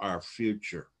into our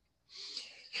future.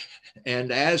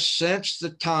 And as since the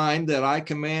time that I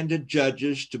commanded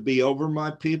judges to be over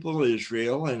my people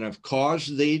Israel, and have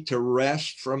caused thee to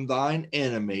rest from thine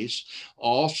enemies,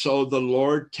 also the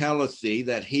Lord telleth thee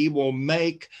that he will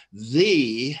make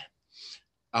thee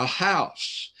a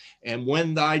house. And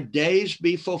when thy days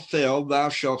be fulfilled, thou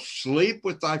shalt sleep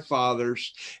with thy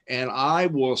fathers, and I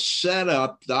will set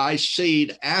up thy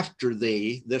seed after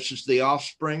thee. This is the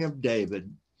offspring of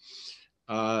David,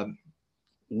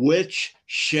 which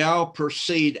shall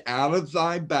proceed out of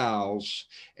thy bowels,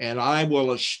 and I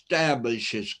will establish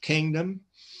his kingdom,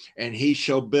 and he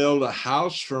shall build a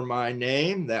house for my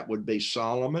name, that would be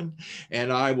Solomon,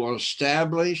 and I will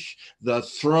establish the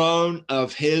throne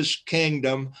of his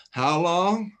kingdom. How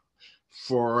long?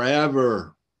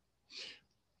 Forever.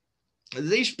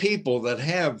 These people that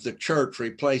have the church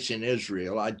replacing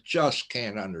Israel, I just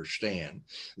can't understand.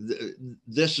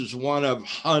 This is one of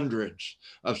hundreds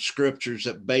of scriptures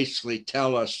that basically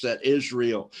tell us that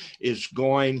Israel is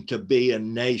going to be a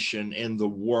nation in the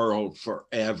world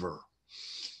forever.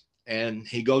 And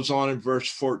he goes on in verse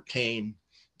 14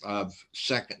 of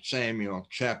 2 Samuel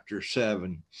chapter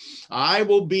 7. I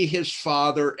will be his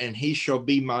father, and he shall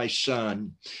be my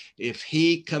son. If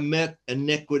he commit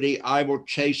iniquity, I will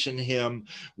chasten him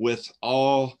with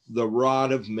all the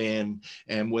rod of men,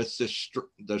 and with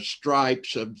the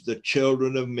stripes of the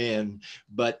children of men.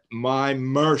 But my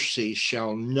mercy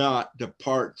shall not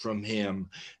depart from him,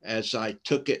 as I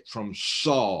took it from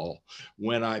Saul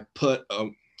when I put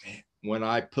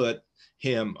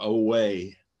him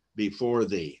away before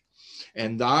thee.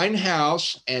 And thine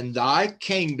house and thy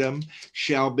kingdom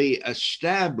shall be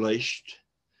established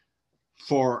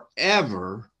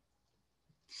forever.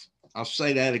 I'll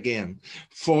say that again.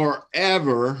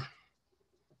 Forever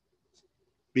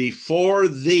before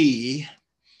thee,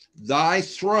 thy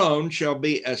throne shall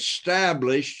be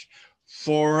established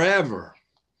forever.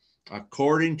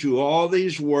 According to all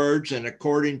these words and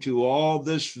according to all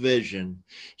this vision,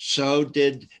 so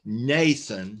did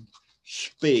Nathan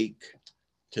speak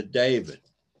to David.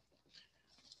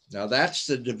 Now that's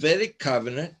the Davidic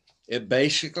covenant. It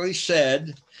basically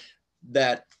said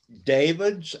that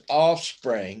David's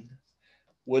offspring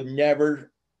would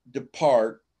never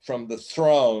depart from the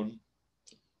throne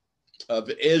of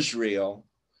Israel.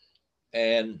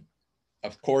 And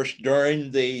of course,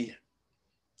 during the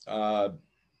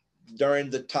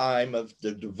time of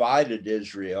the divided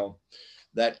Israel,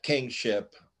 that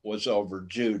kingship was over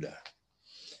Judah.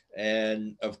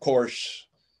 And of course,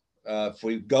 if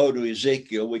we go to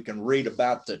Ezekiel, we can read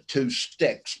about the two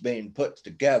sticks being put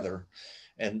together.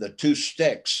 And the two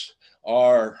sticks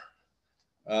are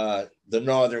the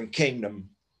northern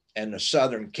kingdom and the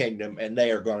southern kingdom, and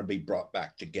they are going to be brought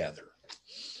back together.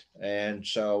 And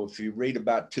so if you read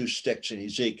about two sticks in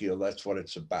Ezekiel, that's what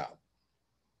it's about.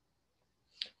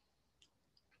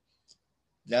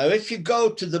 Now, if you go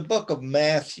to the book of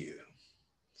Matthew,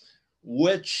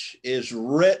 which is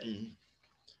written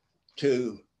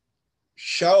to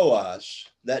show us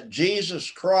that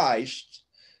Jesus Christ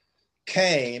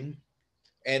came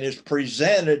and is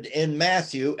presented in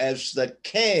Matthew as the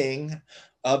King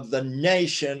of the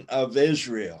nation of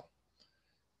Israel.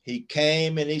 He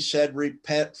came and he said,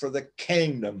 repent, for the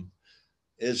kingdom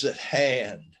is at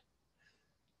hand.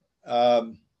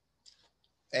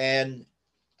 And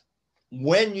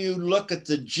when you look at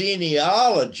the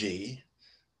genealogy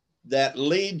that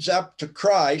leads up to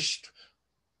Christ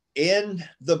in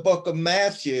the book of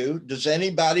Matthew, does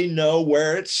anybody know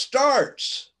where it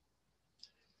starts?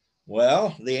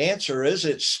 Well, the answer is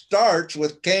it starts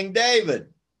with King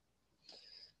David.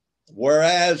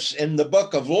 Whereas in the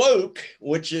book of Luke,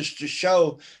 which is to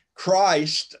show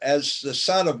Christ as the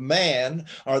Son of Man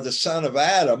or the son of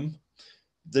Adam,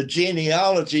 the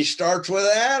genealogy starts with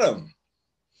Adam.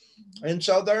 And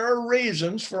so there are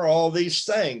reasons for all these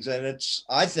things. And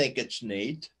I think it's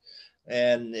neat,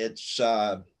 and it's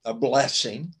a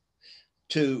blessing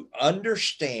to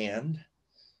understand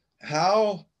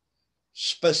how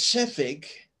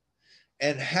specific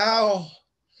and how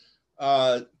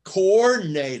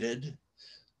coordinated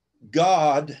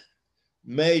God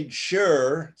made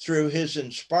sure through his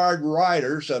inspired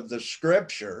writers of the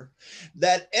scripture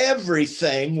that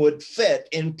everything would fit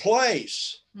in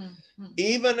place. Mm-hmm.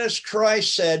 Even as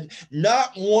Christ said,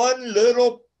 not one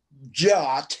little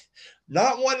jot,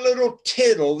 not one little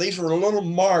tittle, these were little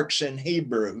marks in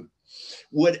Hebrew,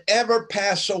 would ever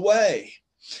pass away.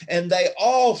 And they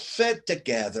all fit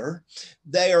together.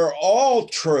 They are all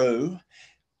true,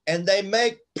 and they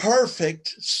make perfect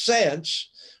sense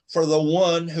for the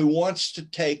one who wants to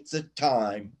take the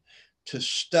time to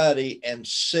study and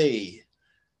see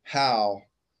how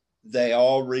they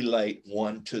all relate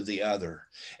one to the other.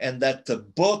 And that the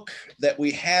book that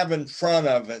we have in front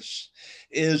of us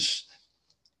is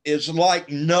like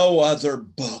no other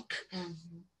book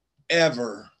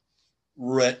ever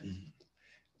written.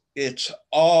 It's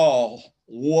all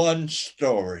one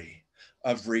story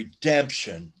of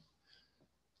redemption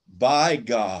by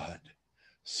God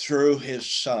through his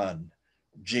Son,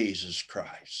 Jesus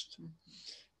Christ.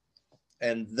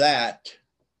 And that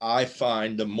I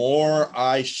find, the more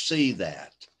I see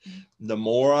that, the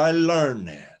more I learn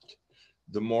that,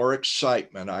 the more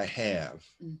excitement I have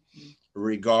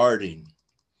regarding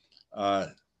the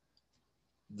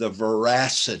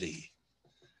veracity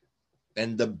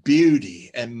and the beauty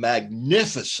and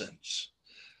magnificence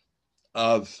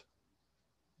of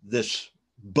this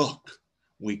book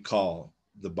we call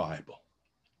the Bible.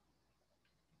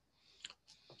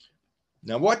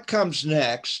 Now, what comes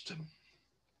next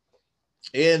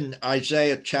in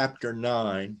Isaiah chapter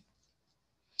 9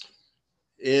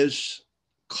 is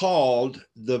called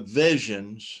the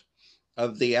visions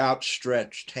of the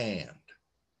outstretched hand.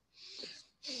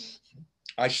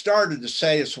 I started to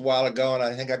say this a while ago, and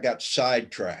I think I got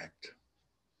sidetracked.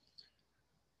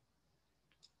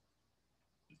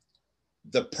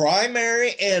 The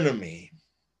primary enemy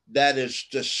that is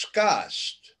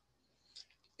discussed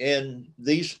in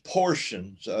these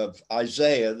portions of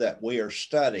Isaiah that we are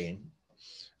studying,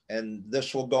 and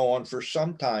this will go on for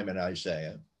some time in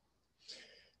Isaiah,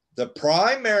 the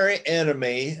primary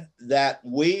enemy that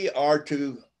we are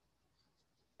to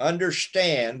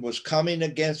understand was coming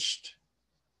against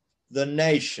the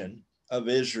nation of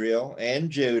Israel and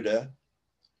Judah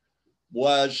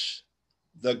was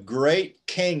the great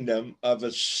kingdom of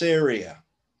Assyria.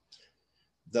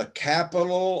 The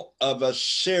capital of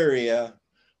Assyria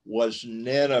was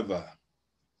Nineveh.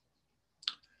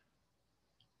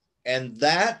 And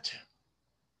that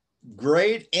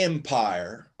great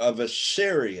empire of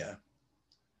Assyria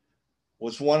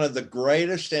was one of the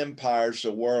greatest empires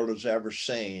the world has ever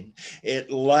seen. It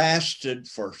lasted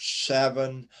for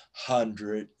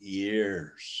 700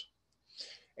 years.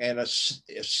 And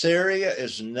Assyria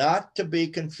is not to be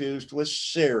confused with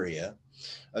Syria.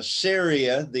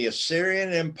 Assyria, the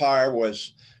Assyrian Empire,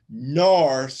 was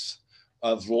north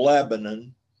of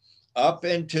Lebanon, up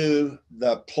into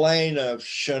the plain of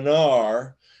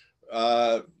Shinar,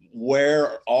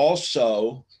 where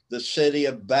also the city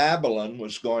of Babylon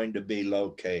was going to be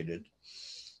located,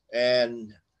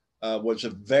 and was a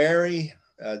very,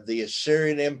 the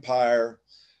Assyrian Empire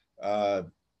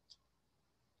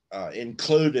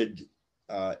included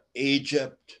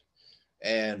Egypt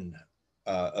and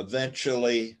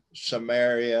eventually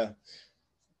Samaria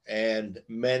and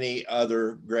many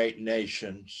other great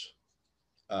nations,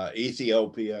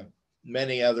 Ethiopia,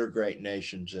 many other great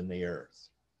nations in the earth.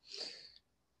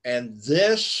 And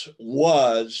this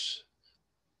was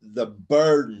the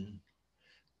burden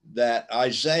that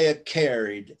Isaiah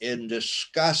carried in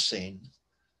discussing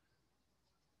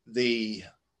the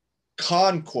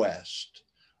conquest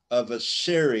of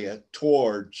Assyria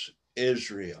towards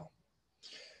Israel.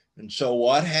 And so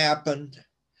what happened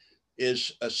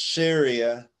is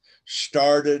Assyria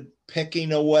started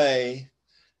picking away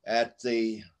at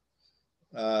the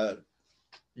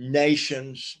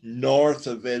nations north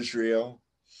of Israel,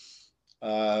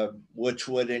 which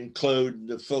would include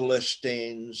the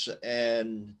Philistines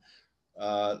and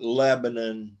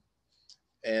Lebanon,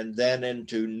 and then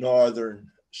into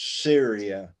northern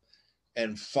Syria,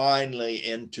 and finally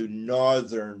into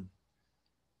northern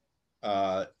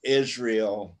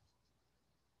Israel,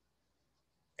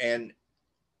 and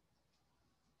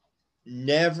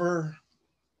never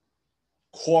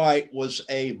quite was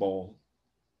able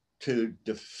to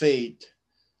defeat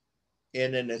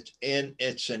in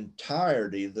its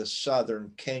entirety the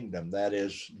southern kingdom, that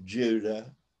is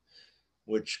Judah,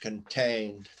 which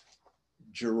contained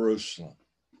Jerusalem.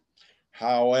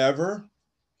 However,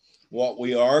 what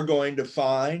we are going to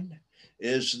find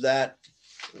is that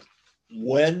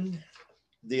when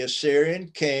the Assyrian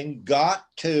king got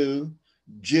to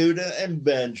Judah and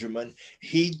Benjamin,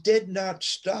 he did not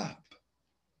stop.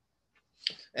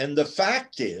 And the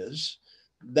fact is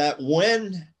that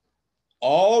when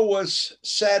all was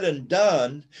said and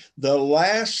done, the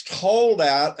last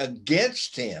holdout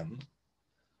against him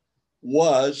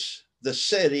was the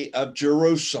city of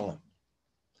Jerusalem.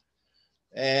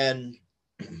 And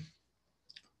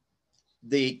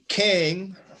the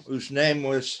king, whose name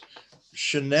was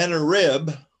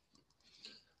Sennacherib,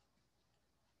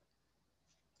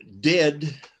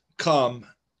 did come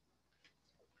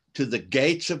to the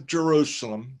gates of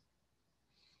Jerusalem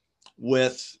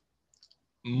with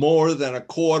more than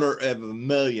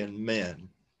 250,000 men,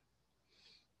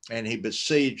 and he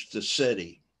besieged the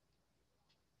city.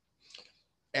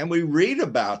 And we read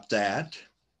about that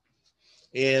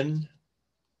in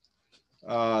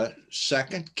 2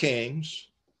 Kings,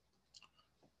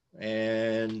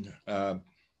 and that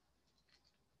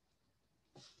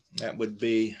would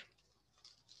be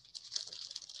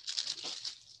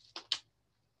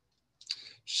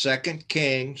 2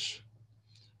 Kings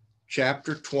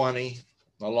chapter 20,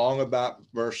 along about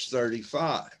verse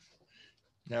 35.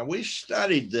 Now, we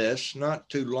studied this not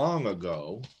too long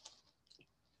ago.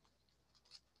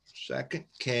 2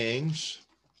 Kings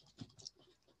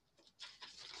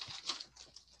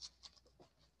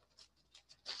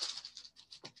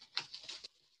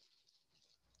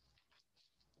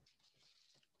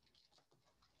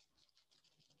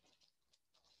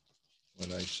what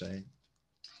did I say?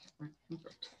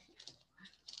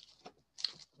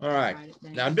 All right.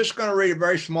 Now I'm just going to read a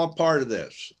very small part of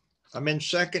this. I'm in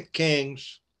 2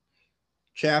 Kings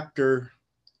chapter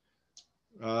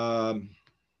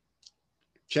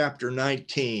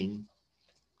 19.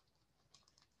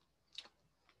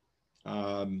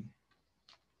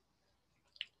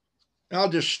 I'll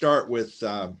just start with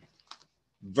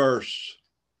verse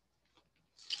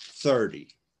 30,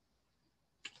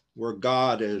 where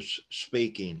God is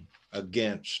speaking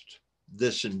against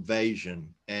this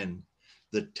invasion and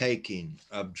the taking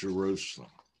of Jerusalem.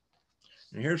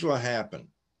 And here's what happened.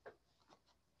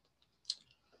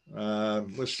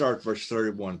 Let's start verse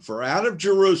 31. For out of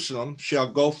Jerusalem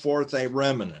shall go forth a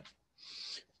remnant,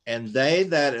 and they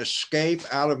that escape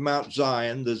out of Mount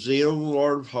Zion, the zeal of the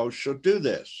Lord of hosts shall do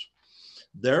this.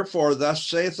 Therefore, thus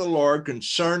saith the Lord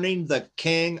concerning the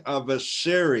king of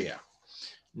Assyria.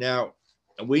 Now,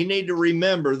 we need to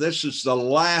remember this is the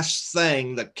last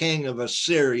thing the king of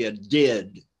Assyria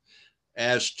did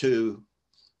as to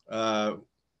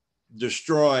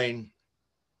destroying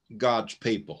God's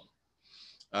people.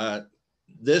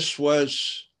 This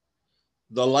was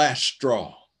the last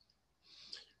straw.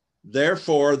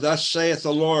 Therefore, thus saith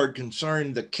the Lord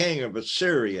concerning the king of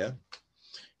Assyria,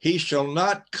 he shall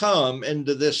not come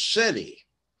into this city,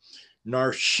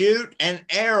 nor shoot an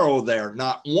arrow there.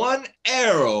 Not one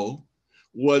arrow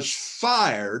was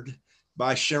fired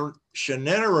by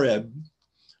Sennacherib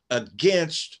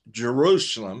against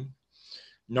Jerusalem,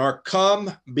 nor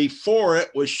come before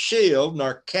it with shield,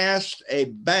 nor cast a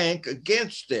bank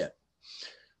against it.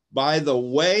 By the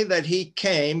way that he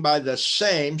came, by the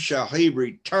same shall he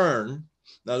return.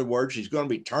 In other words, he's going to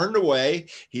be turned away.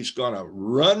 He's going to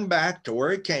run back to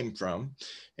where he came from,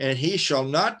 and he shall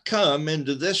not come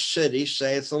into this city,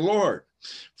 saith the Lord.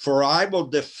 For I will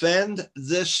defend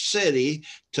this city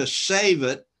to save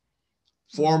it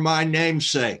for my name's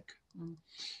sake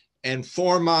and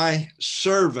for my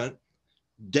servant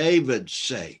David's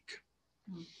sake.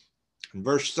 And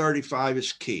verse 35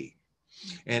 is key.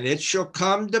 And it shall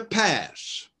come to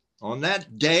pass on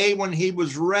that day when he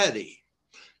was ready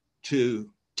to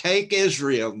take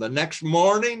Israel, the next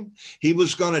morning, he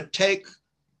was going to take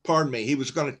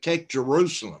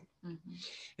Jerusalem. Mm-hmm.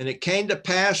 And it came to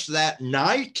pass that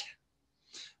night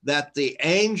that the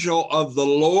angel of the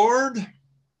Lord,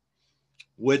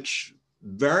 which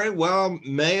very well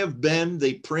may have been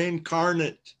the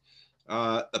pre-incarnate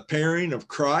appearing of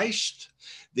Christ,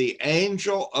 the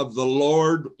angel of the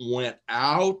Lord went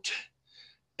out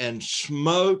and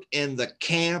smote in the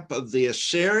camp of the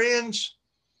Assyrians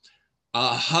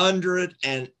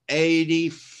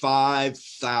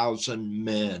 185,000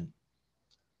 men.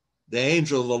 The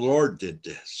angel of the Lord did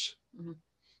this. Mhm.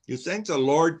 You think the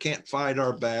Lord can't fight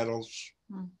our battles?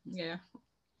 Yeah.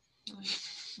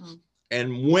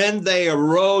 And when they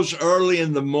arose early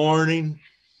in the morning,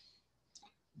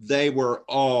 they were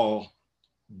all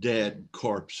dead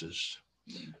corpses.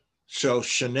 So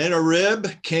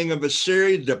Sennacherib, king of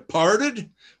Assyria, departed,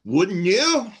 wouldn't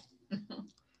you?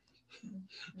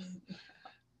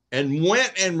 And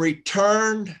went and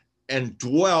returned and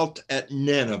dwelt at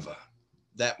Nineveh.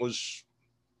 That was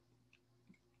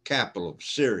capital of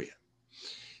Syria.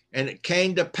 And it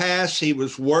came to pass he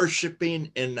was worshiping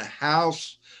in the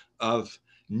house of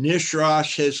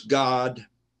Nisroch his god,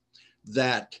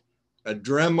 that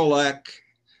Adremelech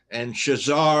and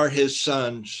Shazar his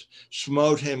sons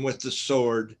smote him with the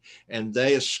sword, and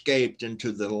they escaped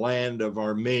into the land of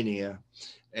Armenia.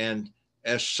 And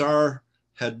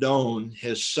Esarhaddon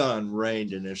his son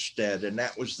reigned in his stead. And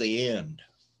that was the end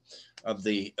of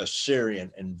the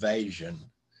Assyrian invasion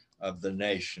of the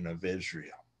nation of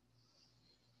Israel.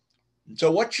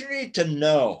 So what you need to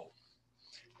know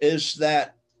is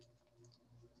that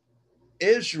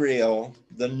Israel,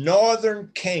 the northern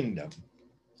kingdom,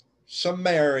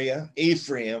 Samaria,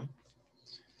 Ephraim,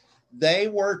 they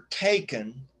were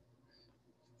taken,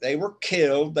 they were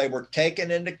killed, they were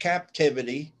taken into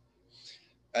captivity.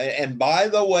 And by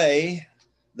the way,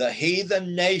 the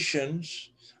heathen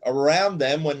nations around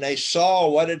them, when they saw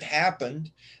what had happened,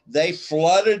 they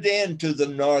flooded into the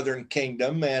northern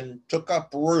kingdom and took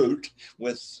up root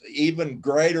with even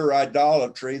greater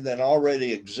idolatry than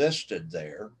already existed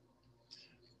there.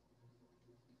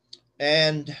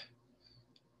 And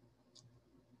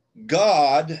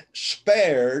God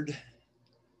spared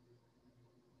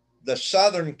the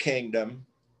southern kingdom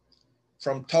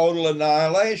from total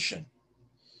annihilation.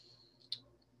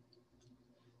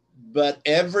 But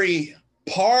every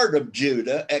part of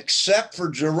Judah, except for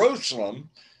Jerusalem,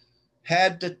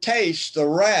 had to taste the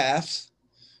wrath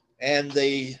and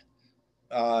the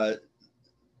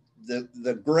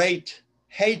great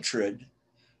hatred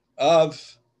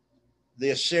of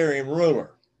the Assyrian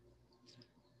ruler.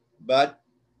 But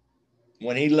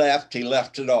when he left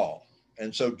it all.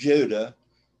 And so Judah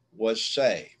was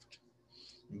saved.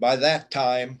 By that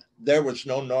time, there was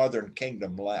no northern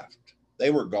kingdom left.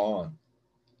 They were gone.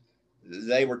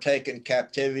 They were taken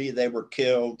captivity. They were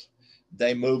killed.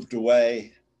 They moved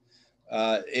away.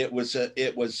 It was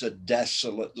a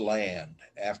desolate land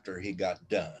after he got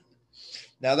done.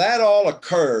 Now that all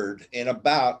occurred in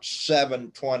about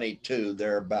 722,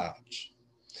 thereabouts.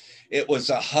 It was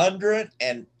 100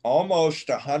 and almost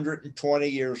 120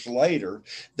 years later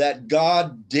that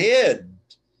God did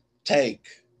take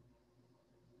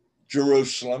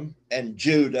Jerusalem and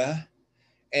Judah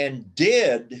and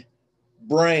did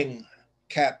bring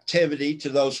captivity to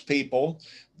those people.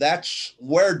 That's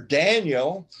where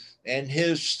Daniel and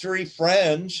his 3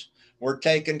 friends were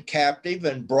taken captive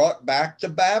and brought back to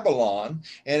Babylon.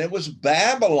 And it was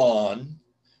Babylon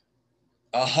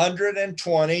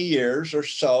 120 years or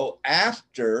so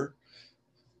after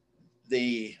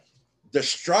the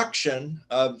destruction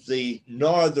of the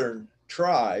northern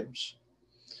tribes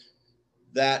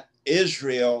that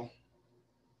Israel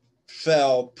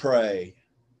fell prey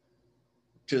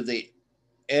to the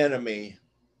enemy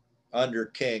under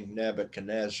King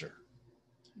Nebuchadnezzar.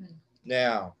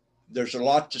 Now, there's a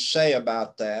lot to say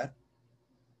about that.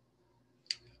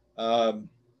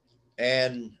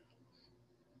 And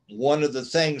one of the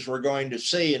things we're going to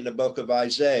see in the book of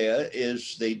Isaiah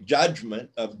is the judgment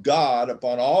of God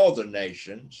upon all the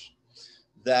nations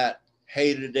that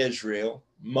hated Israel,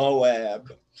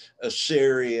 Moab,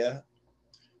 Assyria,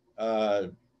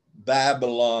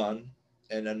 Babylon,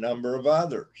 and a number of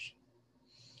others.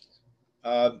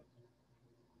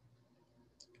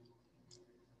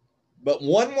 But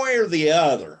one way or the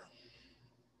other,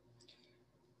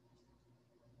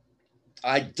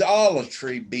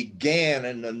 idolatry began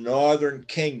in the northern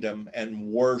kingdom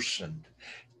and worsened.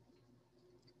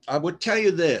 I would tell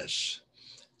you this,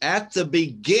 at the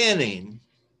beginning,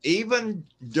 even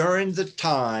during the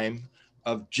time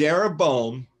of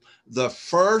Jeroboam, the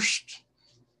first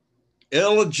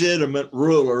illegitimate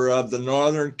ruler of the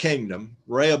northern kingdom,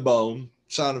 Rehoboam,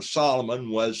 son of Solomon,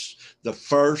 was the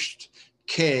first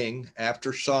king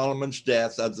after Solomon's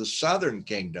death of the southern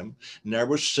kingdom, and there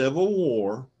was civil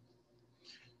war.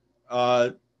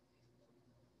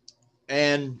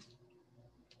 And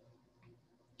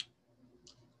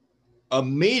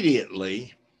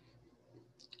immediately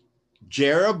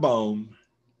Jeroboam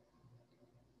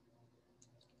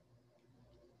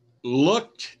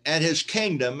looked at his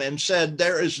kingdom and said,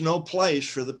 there is no place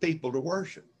for the people to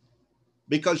worship,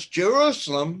 because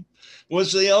Jerusalem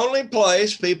was the only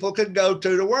place people could go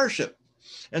to worship.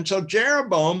 And so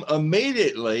Jeroboam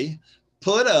immediately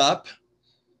put up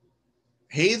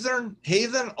heathen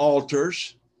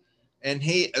altars, and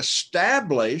he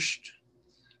established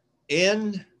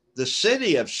in the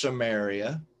city of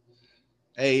Samaria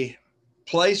a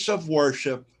place of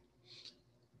worship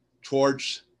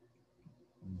towards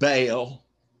Baal,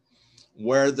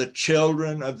 where the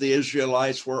children of the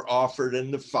Israelites were offered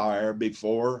in the fire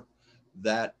before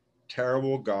that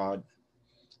terrible God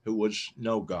who was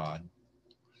no God.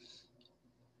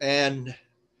 And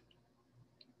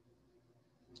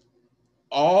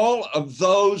all of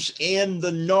those in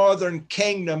the northern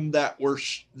kingdom that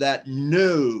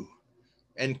knew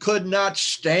and could not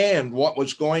stand what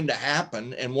was going to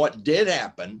happen and what did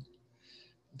happen,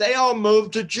 they all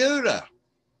moved to Judah.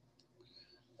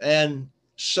 And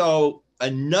so a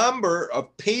number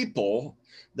of people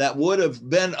that would have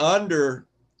been under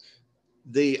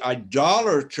the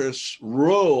idolatrous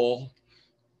rule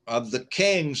of the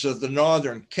kings of the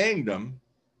northern kingdom,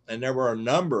 and there were a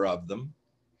number of them,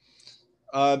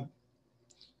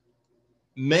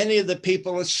 many of the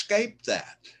people escaped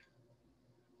that.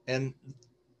 And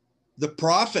the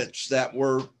prophets that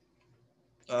were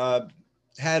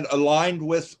had aligned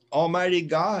with Almighty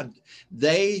God,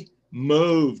 they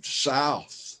moved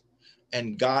south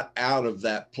and got out of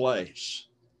that place.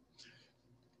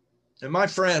 And my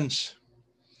friends,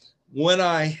 when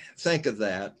I think of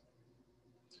that,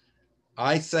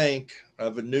 I think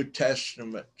of a New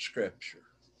Testament scripture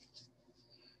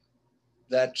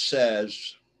that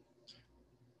says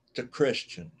to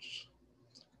Christians,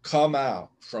 come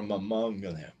out from among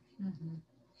them. Mm-hmm.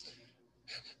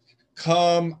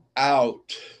 Come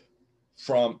out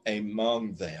from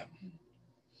among them.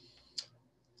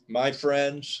 My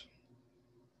friends,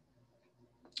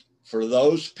 for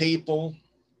those people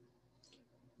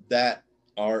that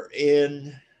are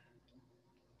in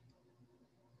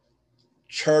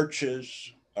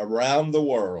churches around the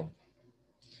world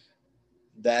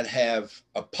that have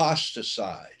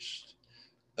apostatized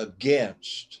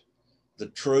against the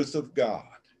truth of God,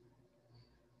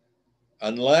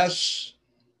 unless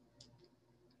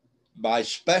by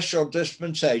special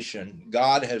dispensation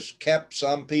God has kept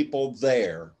some people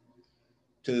there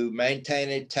to maintain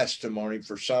a testimony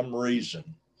for some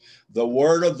reason, the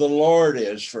word of the Lord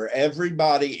is for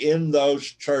everybody in those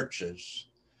churches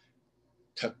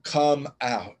to come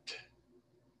out.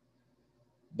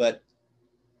 But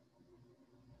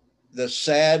the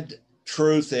sad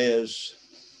truth is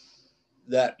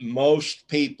that most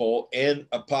people in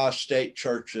apostate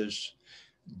churches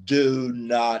do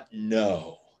not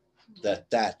know that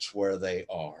that's where they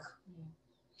are.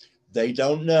 They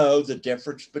don't know the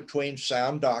difference between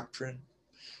sound doctrine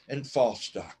and false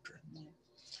doctrine.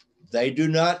 They do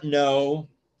not know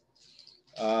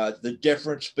the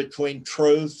difference between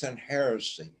truth and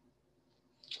heresy.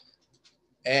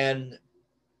 And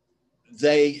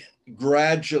they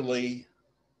gradually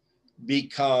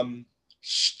become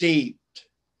steeped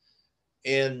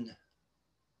in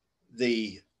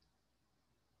the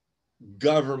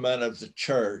government of the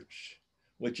church,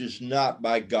 which is not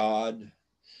by God.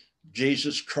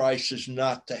 Jesus Christ is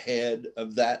not the head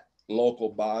of that local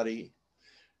body,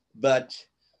 but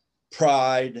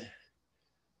pride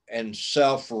and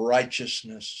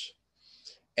self-righteousness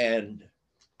and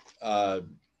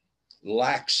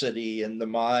laxity in the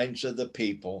minds of the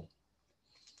people,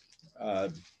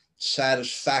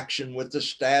 satisfaction with the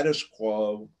status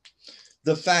quo,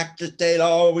 the fact that they'd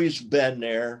always been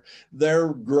there, their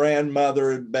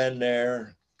grandmother had been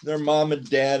there, their mom and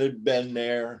dad had been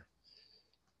there,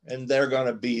 and they're going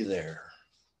to be there.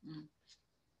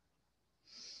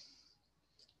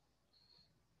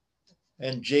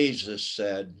 And Jesus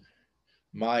said,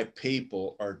 my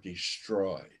people are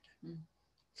destroyed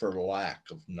for lack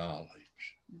of knowledge.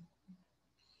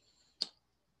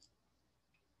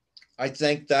 I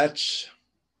think that's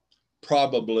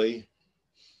probably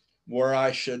where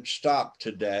I should stop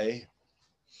today.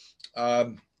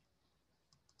 I'm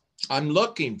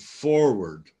looking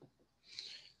forward,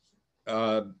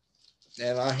 and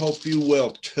I hope you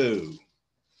will too.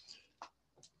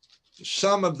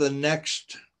 Some of the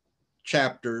next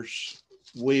chapters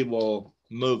we will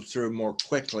move through more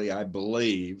quickly, I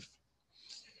believe.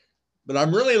 But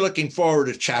I'm really looking forward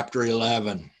to chapter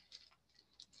 11.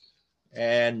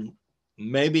 And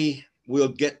maybe we'll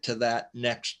get to that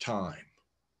next time.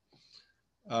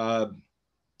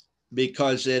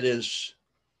 because it is,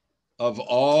 of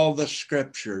all the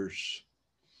scriptures,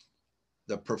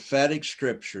 the prophetic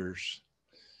scriptures,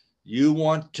 you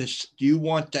want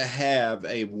to have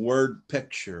a word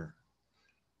picture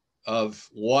of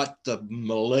what the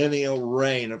millennial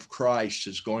reign of Christ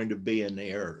is going to be in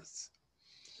the earth.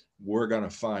 We're going to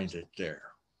find it there.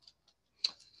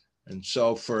 And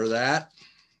so for that,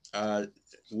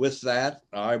 with that,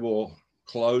 I will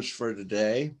close for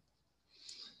today.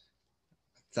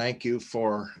 Thank you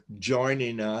for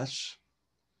joining us.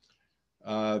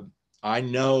 I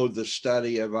know the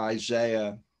study of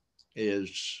Isaiah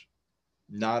is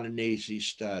not an easy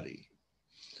study,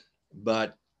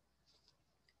 but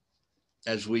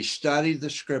as we study the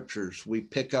scriptures, we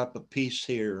pick up a piece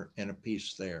here and a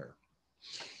piece there.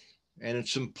 And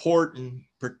it's important,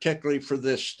 particularly for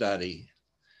this study,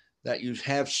 that you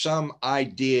have some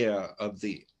idea of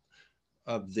the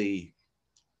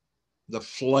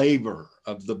flavor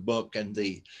of the book and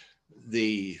the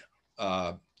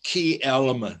key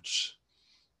elements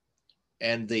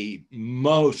and the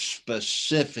most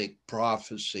specific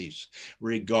prophecies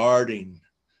regarding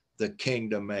the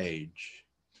kingdom age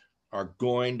are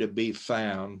going to be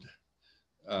found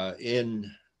in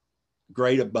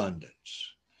great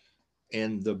abundance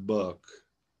in the book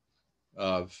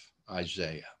of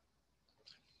Isaiah.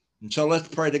 And so let's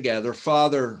pray together.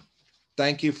 Father,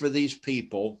 thank you for these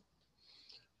people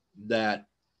that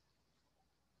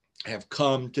have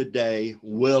come today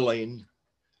willing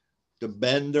to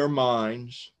bend their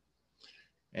minds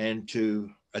and to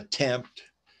attempt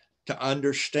to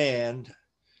understand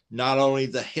not only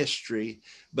the history,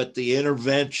 but the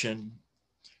intervention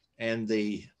and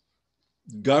the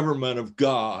government of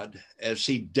God as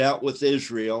he dealt with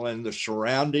Israel and the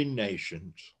surrounding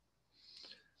nations,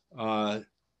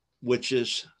 which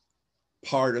is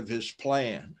part of his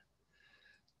plan.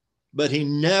 But he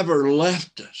never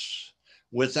left us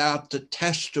without the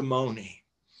testimony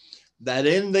that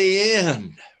in the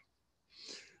end,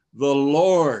 the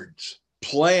Lord's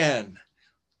plan,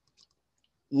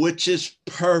 which is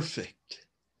perfect,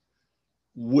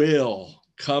 will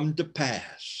come to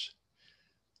pass,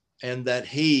 and that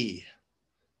he,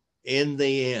 in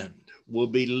the end, will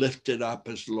be lifted up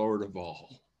as Lord of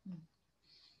all.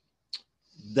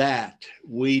 That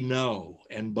we know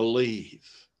and believe,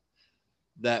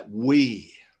 that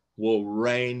we will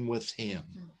reign with him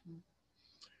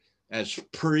as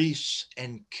priests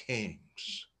and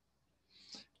kings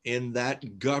in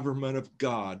that government of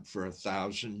God for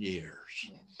 1,000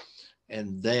 years,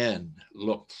 and then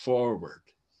look forward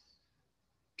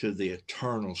to the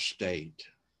eternal state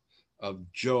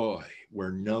of joy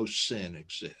where no sin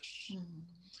exists.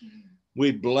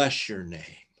 We bless your name.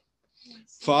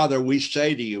 Father, we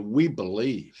say to you, we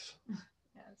believe.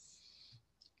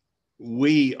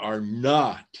 We are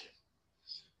not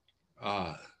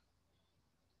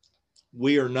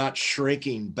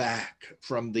shrinking back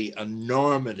from the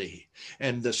enormity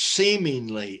and the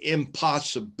seemingly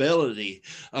impossibility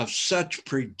of such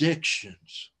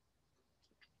predictions.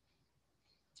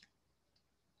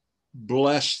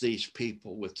 Bless these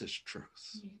people with this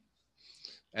truth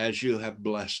as you have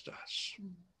blessed us.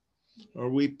 Or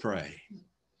we pray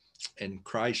in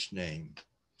Christ's name,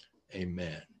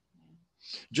 amen.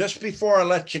 Just before I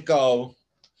let you go,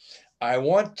 I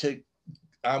want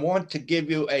to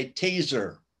give you a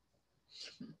teaser.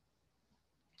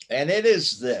 And it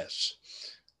is this.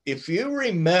 If you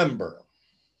remember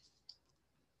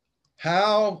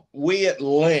how we at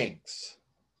length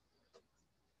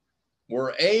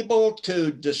were able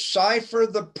to decipher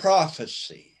the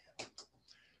prophecy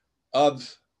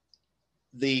of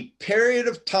the period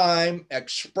of time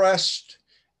expressed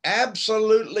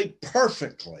absolutely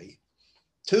perfectly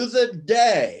to the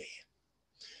day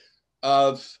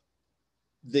of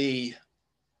the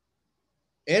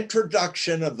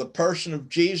introduction of the person of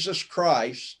Jesus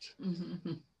Christ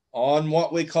on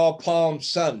what we call Palm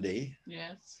Sunday,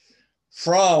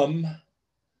 from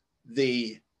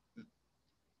the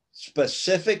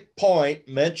specific point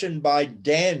mentioned by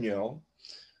Daniel,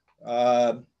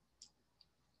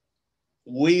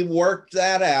 we worked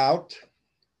that out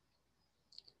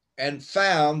and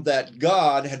found that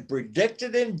God had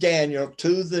predicted in Daniel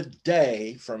to the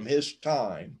day from his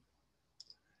time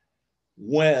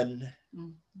when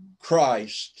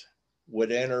Christ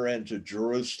would enter into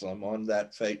Jerusalem on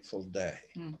that fateful day.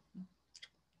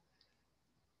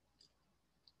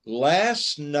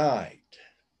 Last night,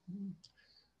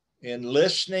 in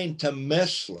listening to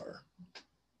Missler,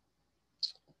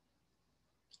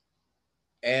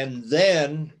 and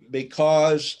then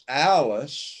because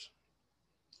Alice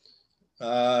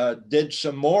did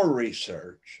some more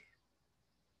research,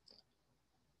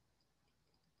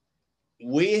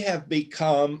 we have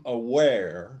become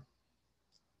aware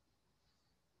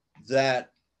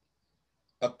that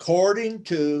according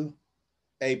to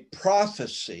a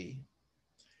prophecy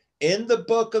in the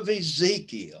book of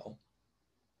Ezekiel,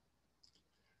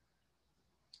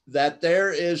 that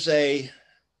there is a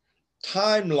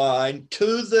timeline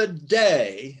to the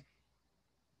day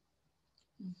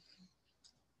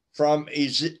from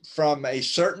a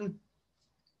certain,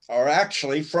 or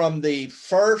actually from the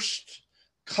first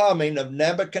coming of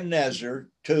Nebuchadnezzar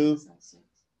to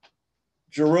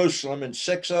Jerusalem in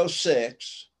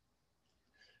 606,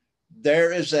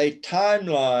 there is a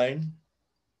timeline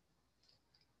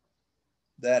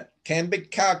that can be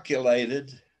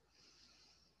calculated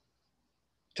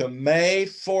to May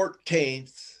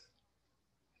 14th,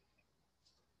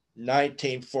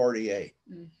 1948.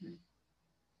 Mhm.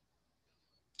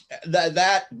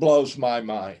 That blows my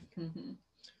mind. Mhm.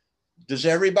 Does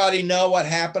everybody know what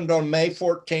happened on May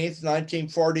 14th,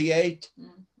 1948?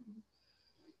 Mhm.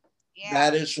 Yeah,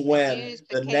 That is when Jews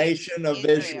the became nation of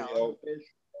Israel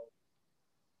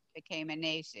became a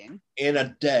nation in a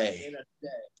day,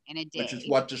 in a which is day.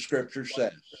 what the scripture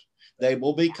says. They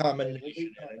will become a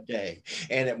nation in a day.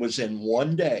 And it was in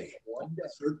one day, on the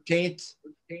 13th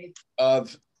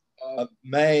of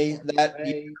May that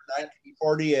year,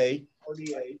 1948.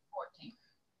 14.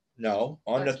 No,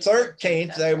 on the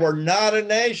 13th, 13th, they were not a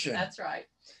nation. That's right.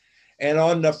 And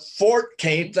on the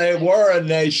 14th, they were a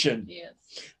nation, Yes.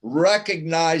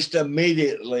 recognized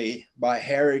immediately by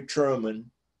Harry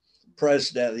Truman,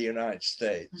 President of the United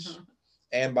States, Mhm.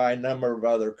 and by a number of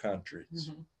other countries.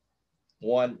 Mhm.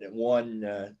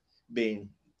 One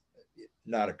being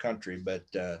not a country, but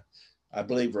I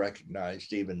believe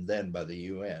recognized even then by the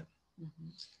UN.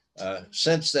 Mhm.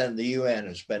 Since then, the UN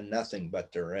has been nothing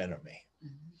but their enemy.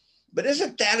 Mhm. But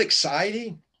isn't that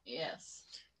exciting? Yes.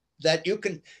 That you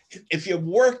can, if you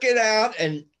work it out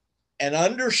and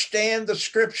understand the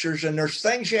scriptures, and there's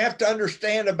things you have to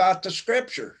understand about the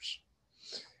scriptures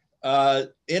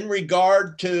in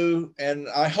regard to, and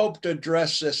I hope to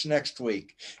address this next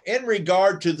week, in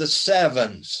regard to the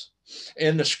sevens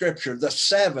in the scripture. The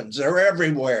sevens, they're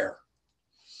everywhere.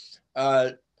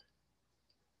 And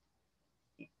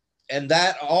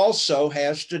that also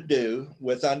has to do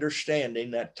with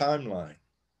understanding that timeline.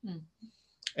 Mhm.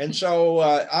 And so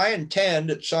I intend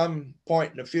at some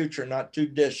point in the future, not too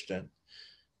distant,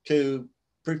 to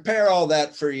prepare all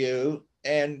that for you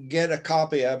and get a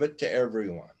copy of it to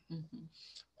everyone.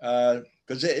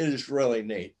 Because it is really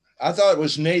neat. I thought it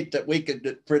was neat that we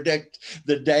could predict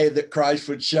the day that Christ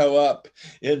would show up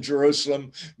in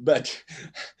Jerusalem, but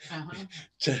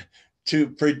to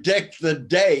predict the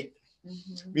date.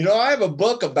 You know, I have a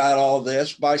book about all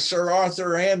this by Sir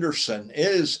Arthur Anderson.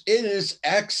 It is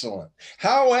excellent.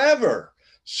 However,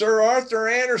 Sir Arthur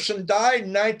Anderson died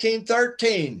in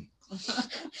 1913.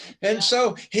 And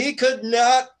so he could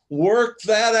not work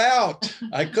that out.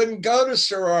 I couldn't go to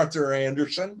Sir Arthur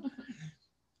Anderson,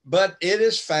 but it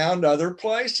is found other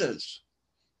places.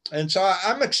 And so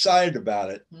I'm excited about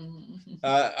it.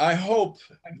 I hope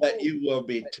that you will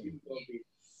be too.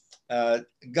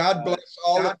 God bless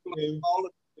all of you,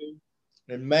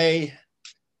 and may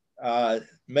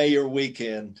your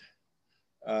weekend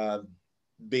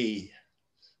be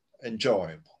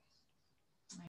enjoyable.